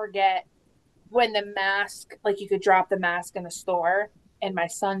never forget when the mask, like you could drop the mask in a store, and my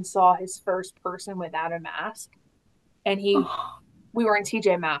son saw his first person without a mask, and Oh, we were in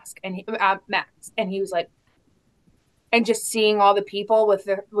TJ Mask and Max, and he was like, and just seeing all the people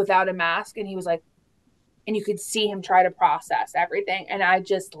without a mask, and he was like, and you could see him try to process everything, and I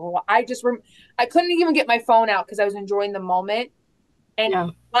couldn't even get my phone out because I was enjoying the moment and yeah.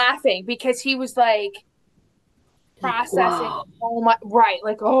 laughing because he was like Like, processing, wow. oh my, right,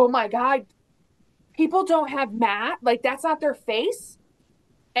 like, oh my god, people don't have mat, like that's not their face.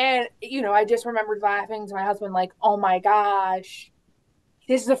 And I just remembered laughing to my husband, like, oh my gosh,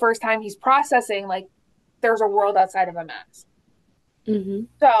 this is the first time he's processing, like, there's a world outside of a mask. Hmm.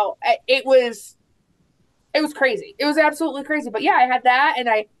 So it was crazy. It was absolutely crazy. But yeah, I had that, and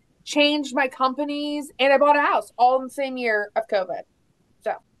I changed my companies, and I bought a house all in the same year of COVID.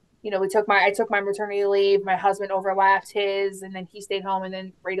 So, I took my maternity leave. My husband overlapped his, and then he stayed home, and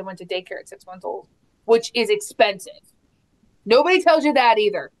then Rita went to daycare at 6 months old, which is expensive. Nobody tells you that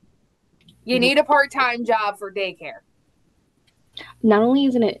either. You need Nope. a part-time job for daycare Not only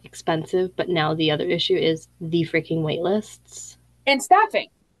isn't it expensive, but now the other issue is the freaking wait lists. and staffing.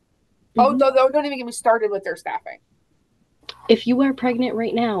 Oh, Hmm. don't even get me started with their staffing. If you are pregnant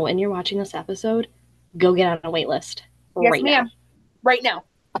right now and you're watching this episode, go get on a wait list Yes, right now. ma'am. Right now.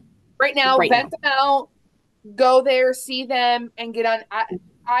 Right now, Right vent now. them out, go there, see them, and get on.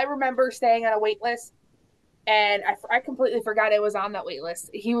 I remember staying on a wait list, and I completely forgot I was on that wait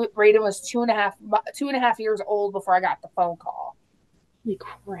list. Raiden was 2.5 years old before I got the phone call. Holy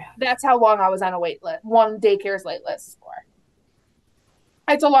crap. That's how long I was on a wait list. One daycare's wait list for.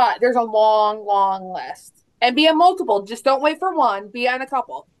 It's a lot. There's a long, long list, and be on multiple. Just don't wait for one. Be on a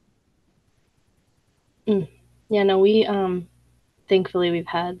couple. Mm. Yeah, no, thankfully we've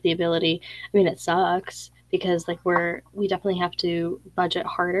had the ability. I mean, it sucks because like we definitely have to budget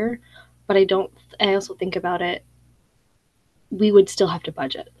harder, but I also think about it, we would still have to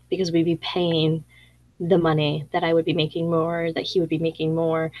budget because we'd be paying the money that I would be making more, that he would be making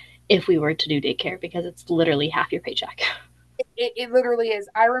more if we were to do daycare because it's literally half your paycheck. It literally is.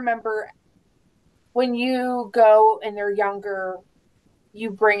 I remember when you go and they're younger, you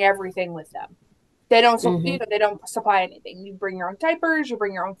bring everything with them. They don't, Hmm. they don't supply anything. You bring your own diapers, you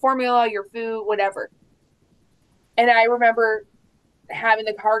bring your own formula, your food, whatever. And I remember having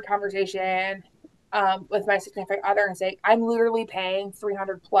the hard conversation with my significant other and saying, I'm literally paying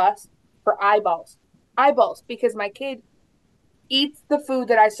 300 plus for eyeballs, because my kid eats the food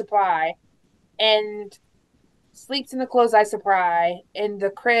that I supply and sleeps in the clothes I supply, in the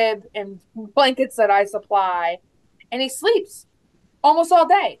crib and blankets that I supply, and he sleeps almost all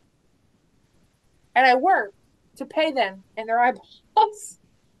day. And I work. to pay them and their eyeballs.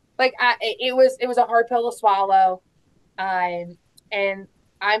 Like it was a hard pill to swallow. And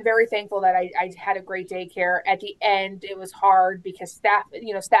I'm very thankful that I had a great daycare. At the end, it was hard because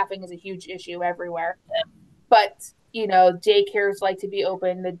staffing is a huge issue everywhere. But, daycares like to be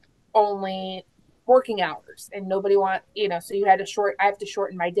open the only working hours and nobody so I have to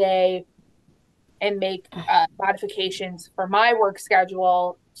shorten my day and make modifications for my work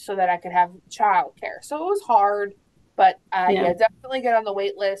schedule so that I could have childcare. So it was hard, but Yeah. yeah, definitely get on the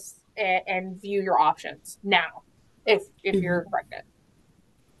wait list and view your options now if Mhm. you're pregnant.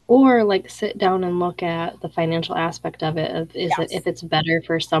 Or like sit down and look at the financial aspect of it of is it Yes. if it's better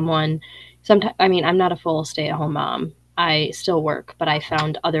for someone. Sometimes I mean I'm not a full stay-at-home mom. I still work, but I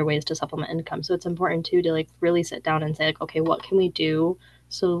found other ways to supplement income. So it's important too to like really sit down and say like, okay, what can we do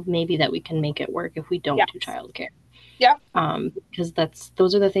so maybe that we can make it work if we don't do Yes. childcare. Yep. Because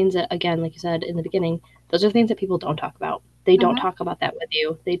those are the things that, again, like you said in the beginning, those are things that people don't talk about. They don't Mm-hmm. talk about that with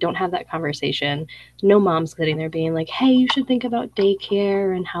you. They don't have that conversation. No mom's sitting there being like, "Hey, you should think about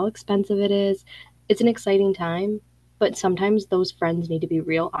daycare and how expensive it is." It's an exciting time, but sometimes those friends need to be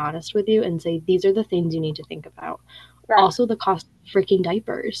real honest with you and say, "These are the things you need to think about." Right. Also, the cost of freaking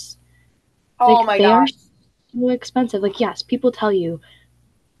diapers. Oh Like my they are gosh. so expensive. Like yes, people tell you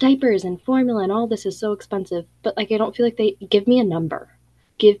diapers and formula and all this is so expensive, but like I don't feel like they give me a number.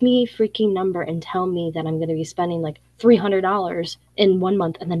 Give me a freaking number and tell me that I'm going to be spending like $300 in 1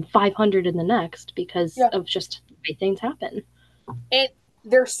 month and then 500 in the next because Yeah. of just the way things happen. It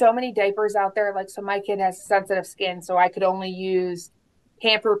There's so many diapers out there. Like, so my kid has sensitive skin, so I could only use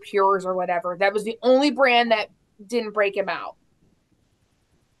Pamper Pures or whatever. That was the only brand that didn't break him out.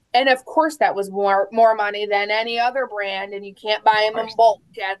 And of course, that was more money than any other brand, and you can't buy Of them in course. bulk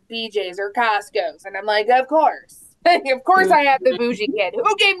at BJ's or Costco's. And I'm like, of course, of course, I have the bougie kid.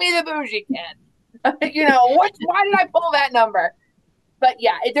 Who gave me the bougie kid? What? Why did I pull that number? But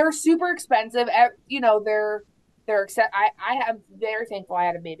yeah, they're super expensive. I am very thankful I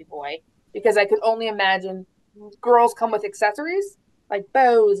had a baby boy because I could only imagine girls come with accessories like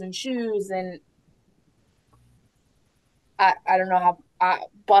bows and shoes, and I don't know how I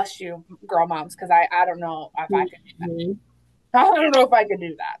bust you girl moms because I don't know if I could do Mhm. that. I don't know if I could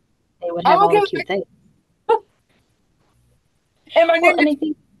do that. They would have I'm all okay the with cute things. it. And my Well,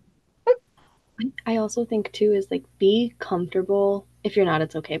 ninja. and I also think too is like be comfortable. If you're not,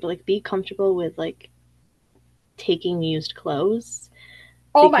 it's okay, but like be comfortable with like taking used clothes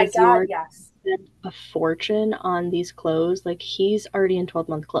Oh my because god, you're yes. spend a fortune on these clothes. Like he's already in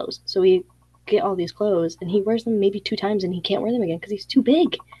 12-month clothes, so we get all these clothes and he wears them maybe 2 times and he can't wear them again because he's too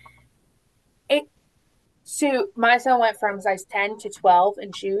big. It So my son went from size 10 to 12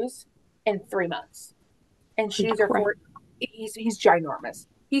 in shoes in 3 months. And shoes are Incredible. for he's ginormous.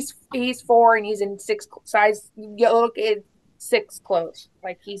 He's 4 and he's in six size little kid 6 clothes.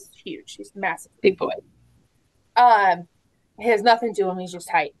 Like he's huge. He's massive. Big boy. Um, it has nothing to him. He's just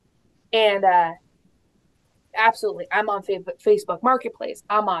height. And absolutely, I'm on Facebook Marketplace.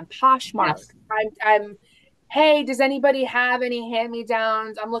 I'm on Poshmark. Yes. I'm. Hey, does anybody have any hand me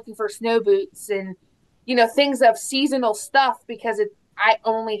downs? I'm looking for snow boots and things of seasonal stuff because I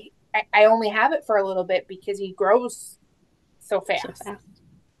only have it for a little bit because he grows so So fast. fast.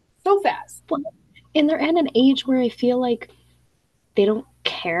 So fast. Well, and they're at an age where I feel like they don't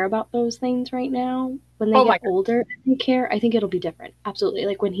care about those things right now. When they Oh my get god. older and they care, I think it'll be different. Absolutely.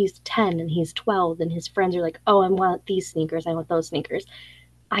 Like when he's 10 and he's 12 and his friends are like, oh, I want these sneakers, I want those sneakers.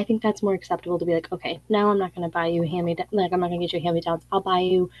 I think that's more acceptable to be like, okay, now I'm not going to buy you hand me like I'm not going to get you hand me downs. I'll buy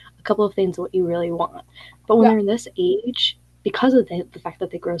you a couple of things what you really want. But when Yeah. they're this age, because of the fact that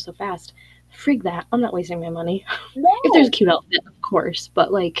they grow so fast, frig that. I'm not wasting my money. If there's a No. cute outfit, of course,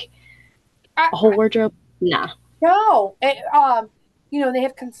 but like I, a whole wardrobe, nah. no. They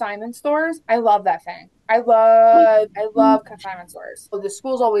have consignment stores. I love that thing. I love consignment stores. So the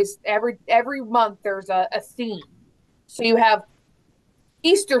school's always every month there's a theme. So you have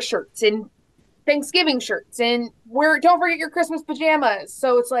Easter shirts and Thanksgiving shirts and where don't forget your Christmas pajamas.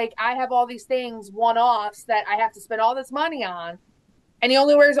 So it's like I have all these things one-offs that I have to spend all this money on. And he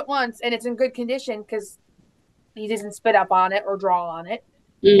only wears it once and it's in good condition because he doesn't spit up on it or draw on it.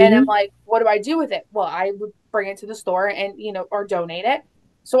 And I'm Mm-hmm. like, what do I do with it? Well, I would bring it to the store and or donate it.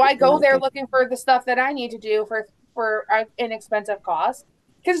 So I go there looking for the stuff that I need to do for an inexpensive cost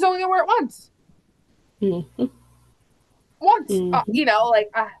because it's only gonna wear it once. Mm-hmm. Once, Mm-hmm. like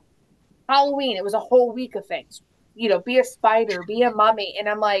Halloween, it was a whole week of things. Be a spider, be a mummy, and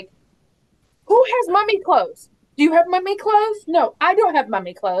I'm like, who has mummy clothes? Do you have mummy clothes? No, I don't have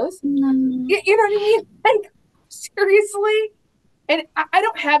mummy clothes. No. You know what I mean? Like seriously, and I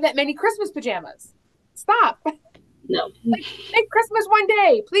don't have that many Christmas pajamas. Stop. No. Make Christmas one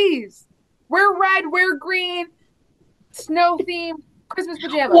day, please. Wear red, wear green, snow theme, Christmas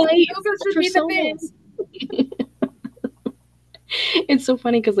pajamas. White Should for be the so long. things. It's so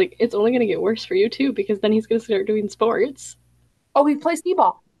funny because like it's only gonna get worse for you too because then he's gonna start doing sports. Oh, we play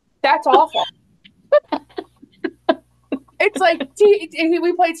t-ball. That's awful. It's like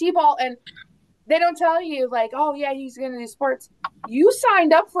we play t-ball and they don't tell you like, oh yeah, he's gonna do sports. You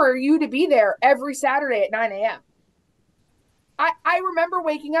signed up for you to be there every Saturday at 9 a.m. I remember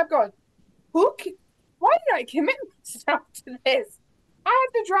waking up going, why did I commit myself to this? I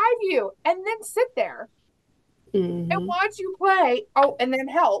have to drive you and then sit there and Mm-hmm. watch you play. Oh, and then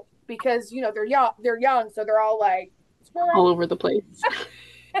help because they're young, so they're all like All squirrel. over the place.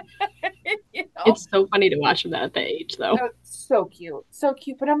 you know, It's so funny to watch them at that age, though, oh, so cute, so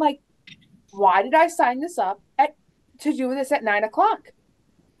cute. But I'm like, why did I sign this up to do this at 9 o'clock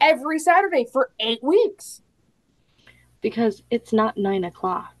every Saturday for 8 weeks? because it's not 9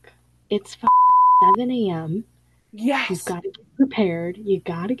 o'clock. It's 7 a.m. You've Yes, got to get prepared. You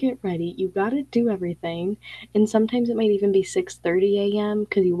got to get ready. You got to do everything. And sometimes it might even be 6:30 a.m.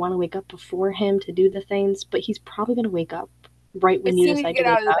 because you want to wake up before him to do the things. But he's probably going to wake up right when as you soon as you decide to get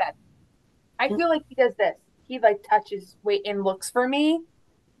wake out of the up. bed, I Yep. feel like he does this. He like touches, wait, and looks for me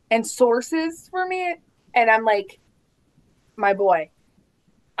and sources for me, and I'm like, my boy,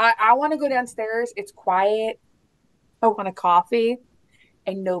 I want to go downstairs. It's quiet. I want a coffee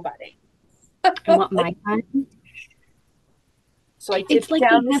and nobody. I want my time. So I It's dip like they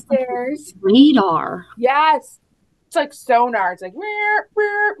down the have like stairs. radar. Yes. It's like sonar. It's like,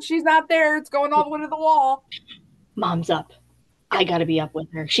 she's not there. It's going all the way to the wall. Mom's up. Yeah. I got to be up with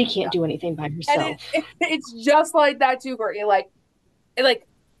her. She can't Yeah. do anything by And herself. it's just like that too, Courtney. Like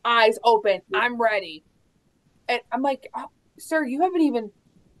eyes open. I'm ready. And I'm like, oh, sir, you haven't even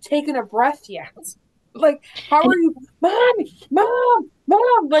taken a breath yet. Like, how And are you?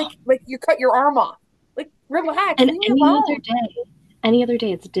 Mom, like you cut your arm off. Like, relax, and leave me alone. any other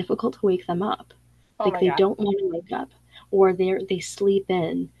day, it's difficult to wake them up. Oh Like my they God. don't want to wake up, or they sleep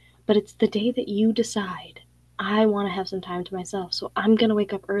in. But it's the day that you decide I want to have some time to myself, so I'm gonna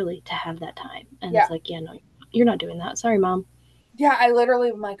wake up early to have that time. And Yeah. it's like, yeah, no, you're not doing that. Sorry, mom. Yeah, I literally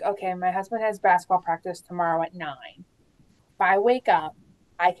am like, okay, my husband has basketball practice tomorrow at 9. If I wake up,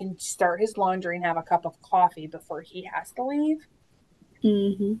 I can start his laundry and have a cup of coffee before he has to leave.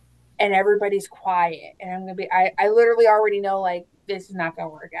 Mm-hmm. And everybody's quiet. And I'm gonna be I literally already know like this is not gonna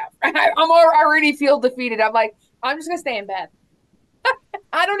work out. I'm already feel defeated. I'm like, I'm just gonna stay in bed.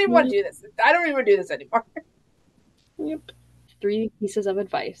 I don't even want Yep. to do this. I don't even do this anymore. Yep. 3 pieces of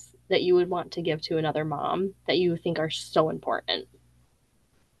advice that you would want to give to another mom that you think are so important.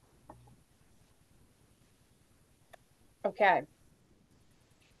 Okay.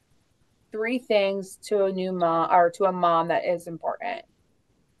 3 things to a new mom or to a mom that is important.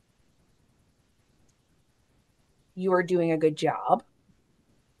 You are doing a good job.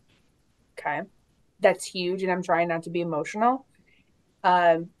 Okay. That's huge. And I'm trying not to be emotional.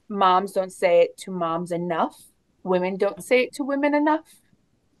 Moms don't say it to moms enough. Women don't say it to women enough.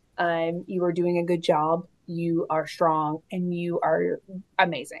 You are doing a good job. You are strong and you are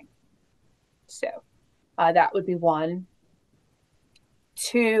amazing. So that would be one.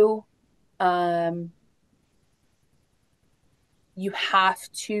 Two, um, you have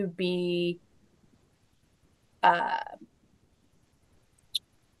to be uh,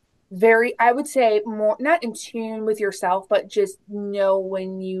 very, I would say, more not in tune with yourself, but just know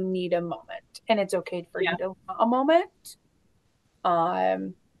when you need a moment. And it's okay for Yeah. you to want a moment.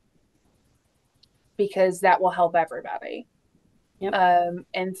 Um, because that will help everybody. Yep.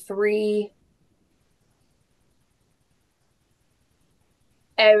 And three,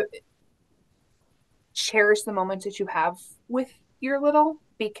 cherish the moments that you have with your little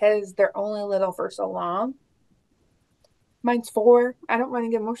because they're only little for so long. Mine's 4. I don't want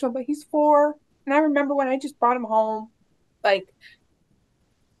to get emotional, but he's 4. And I remember when I just brought him home, like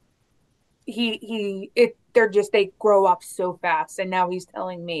they grow up so fast and now he's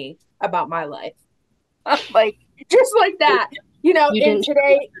telling me about my life. Like just like that. You In didn't choose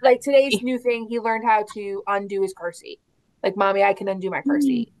today's me. new thing, he learned how to undo his car seat. Like, mommy, I can undo my car Mm.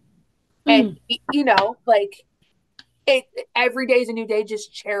 seat. And Mm. like it every day is a new day.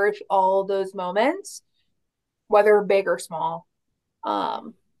 Just cherish all those moments, whether big or small,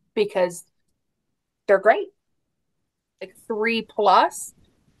 um, because they're great. Like 3 plus,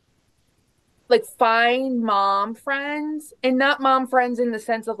 like find mom friends and not mom friends in the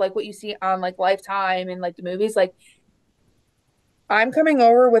sense of like what you see on like Lifetime and like the movies. Like I'm coming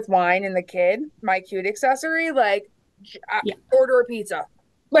over with wine and the kid, my cute accessory. Like Yeah. order a pizza.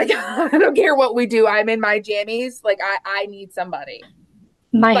 Like I don't care what we do. I'm in my jammies. Like I need somebody.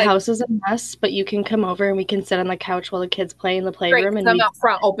 My Like house is a mess, but you can come over and we can sit on the couch while the kids play in the great, playroom because and I'm we out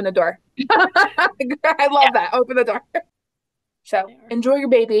front. Open the door. I yeah, love that. Open the door. So they are. enjoy your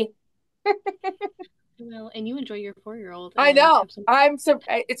baby. Well, and you enjoy your 4-year-old I and know. have some. I'm so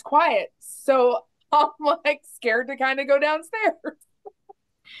it's quiet. So I'm like scared to kind of go downstairs.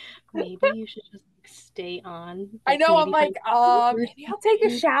 Maybe you should just like, stay on, I like know. I'm maybe like, find or maybe I'll take a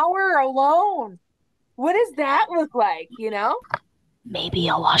something. shower alone. What does that look like? You know? Maybe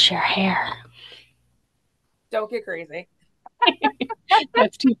you'll wash your hair. Don't get crazy.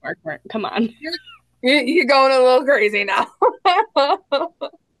 That's too far for it. Come on. You're going a little crazy now.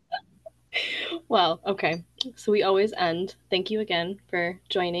 Well, okay. So we always end. Thank you again for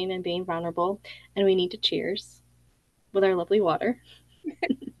joining and being vulnerable. And we need to cheers with our lovely water.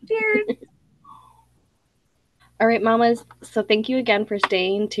 Cheers. All right, mamas. So thank you again for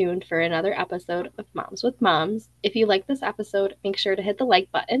staying tuned for another episode of Moms with Moms. If you like this episode, make sure to hit the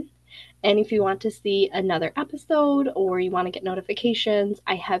like button. And if you want to see another episode or you want to get notifications,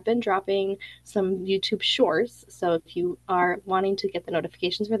 I have been dropping some YouTube shorts. So if you are wanting to get the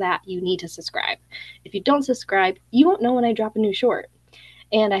notifications for that, you need to subscribe. If you don't subscribe, you won't know when I drop a new short.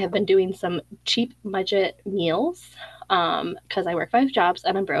 And I have been doing some cheap budget meals because I work 5 jobs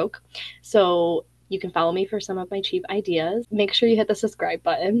and I'm broke. So you can follow me for some of my cheap ideas. Make sure you hit the subscribe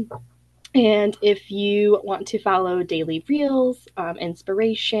button. And if you want to follow daily reels,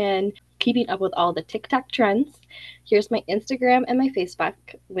 inspiration, keeping up with all the TikTok trends, here's my Instagram and my Facebook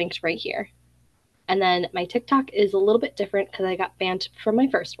linked right here. And then my TikTok is a little bit different because I got banned from my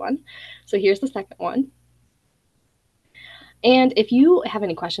first one. So here's the second one. And if you have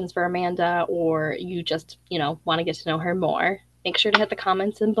any questions for Amanda or you just, want to get to know her more, make sure to hit the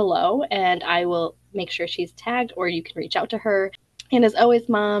comments in below and I will make sure she's tagged or you can reach out to her. And as always,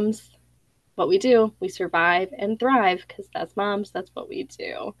 moms, what we do, we survive and thrive because that's moms, that's what we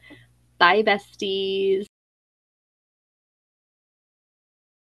do. Bye, besties.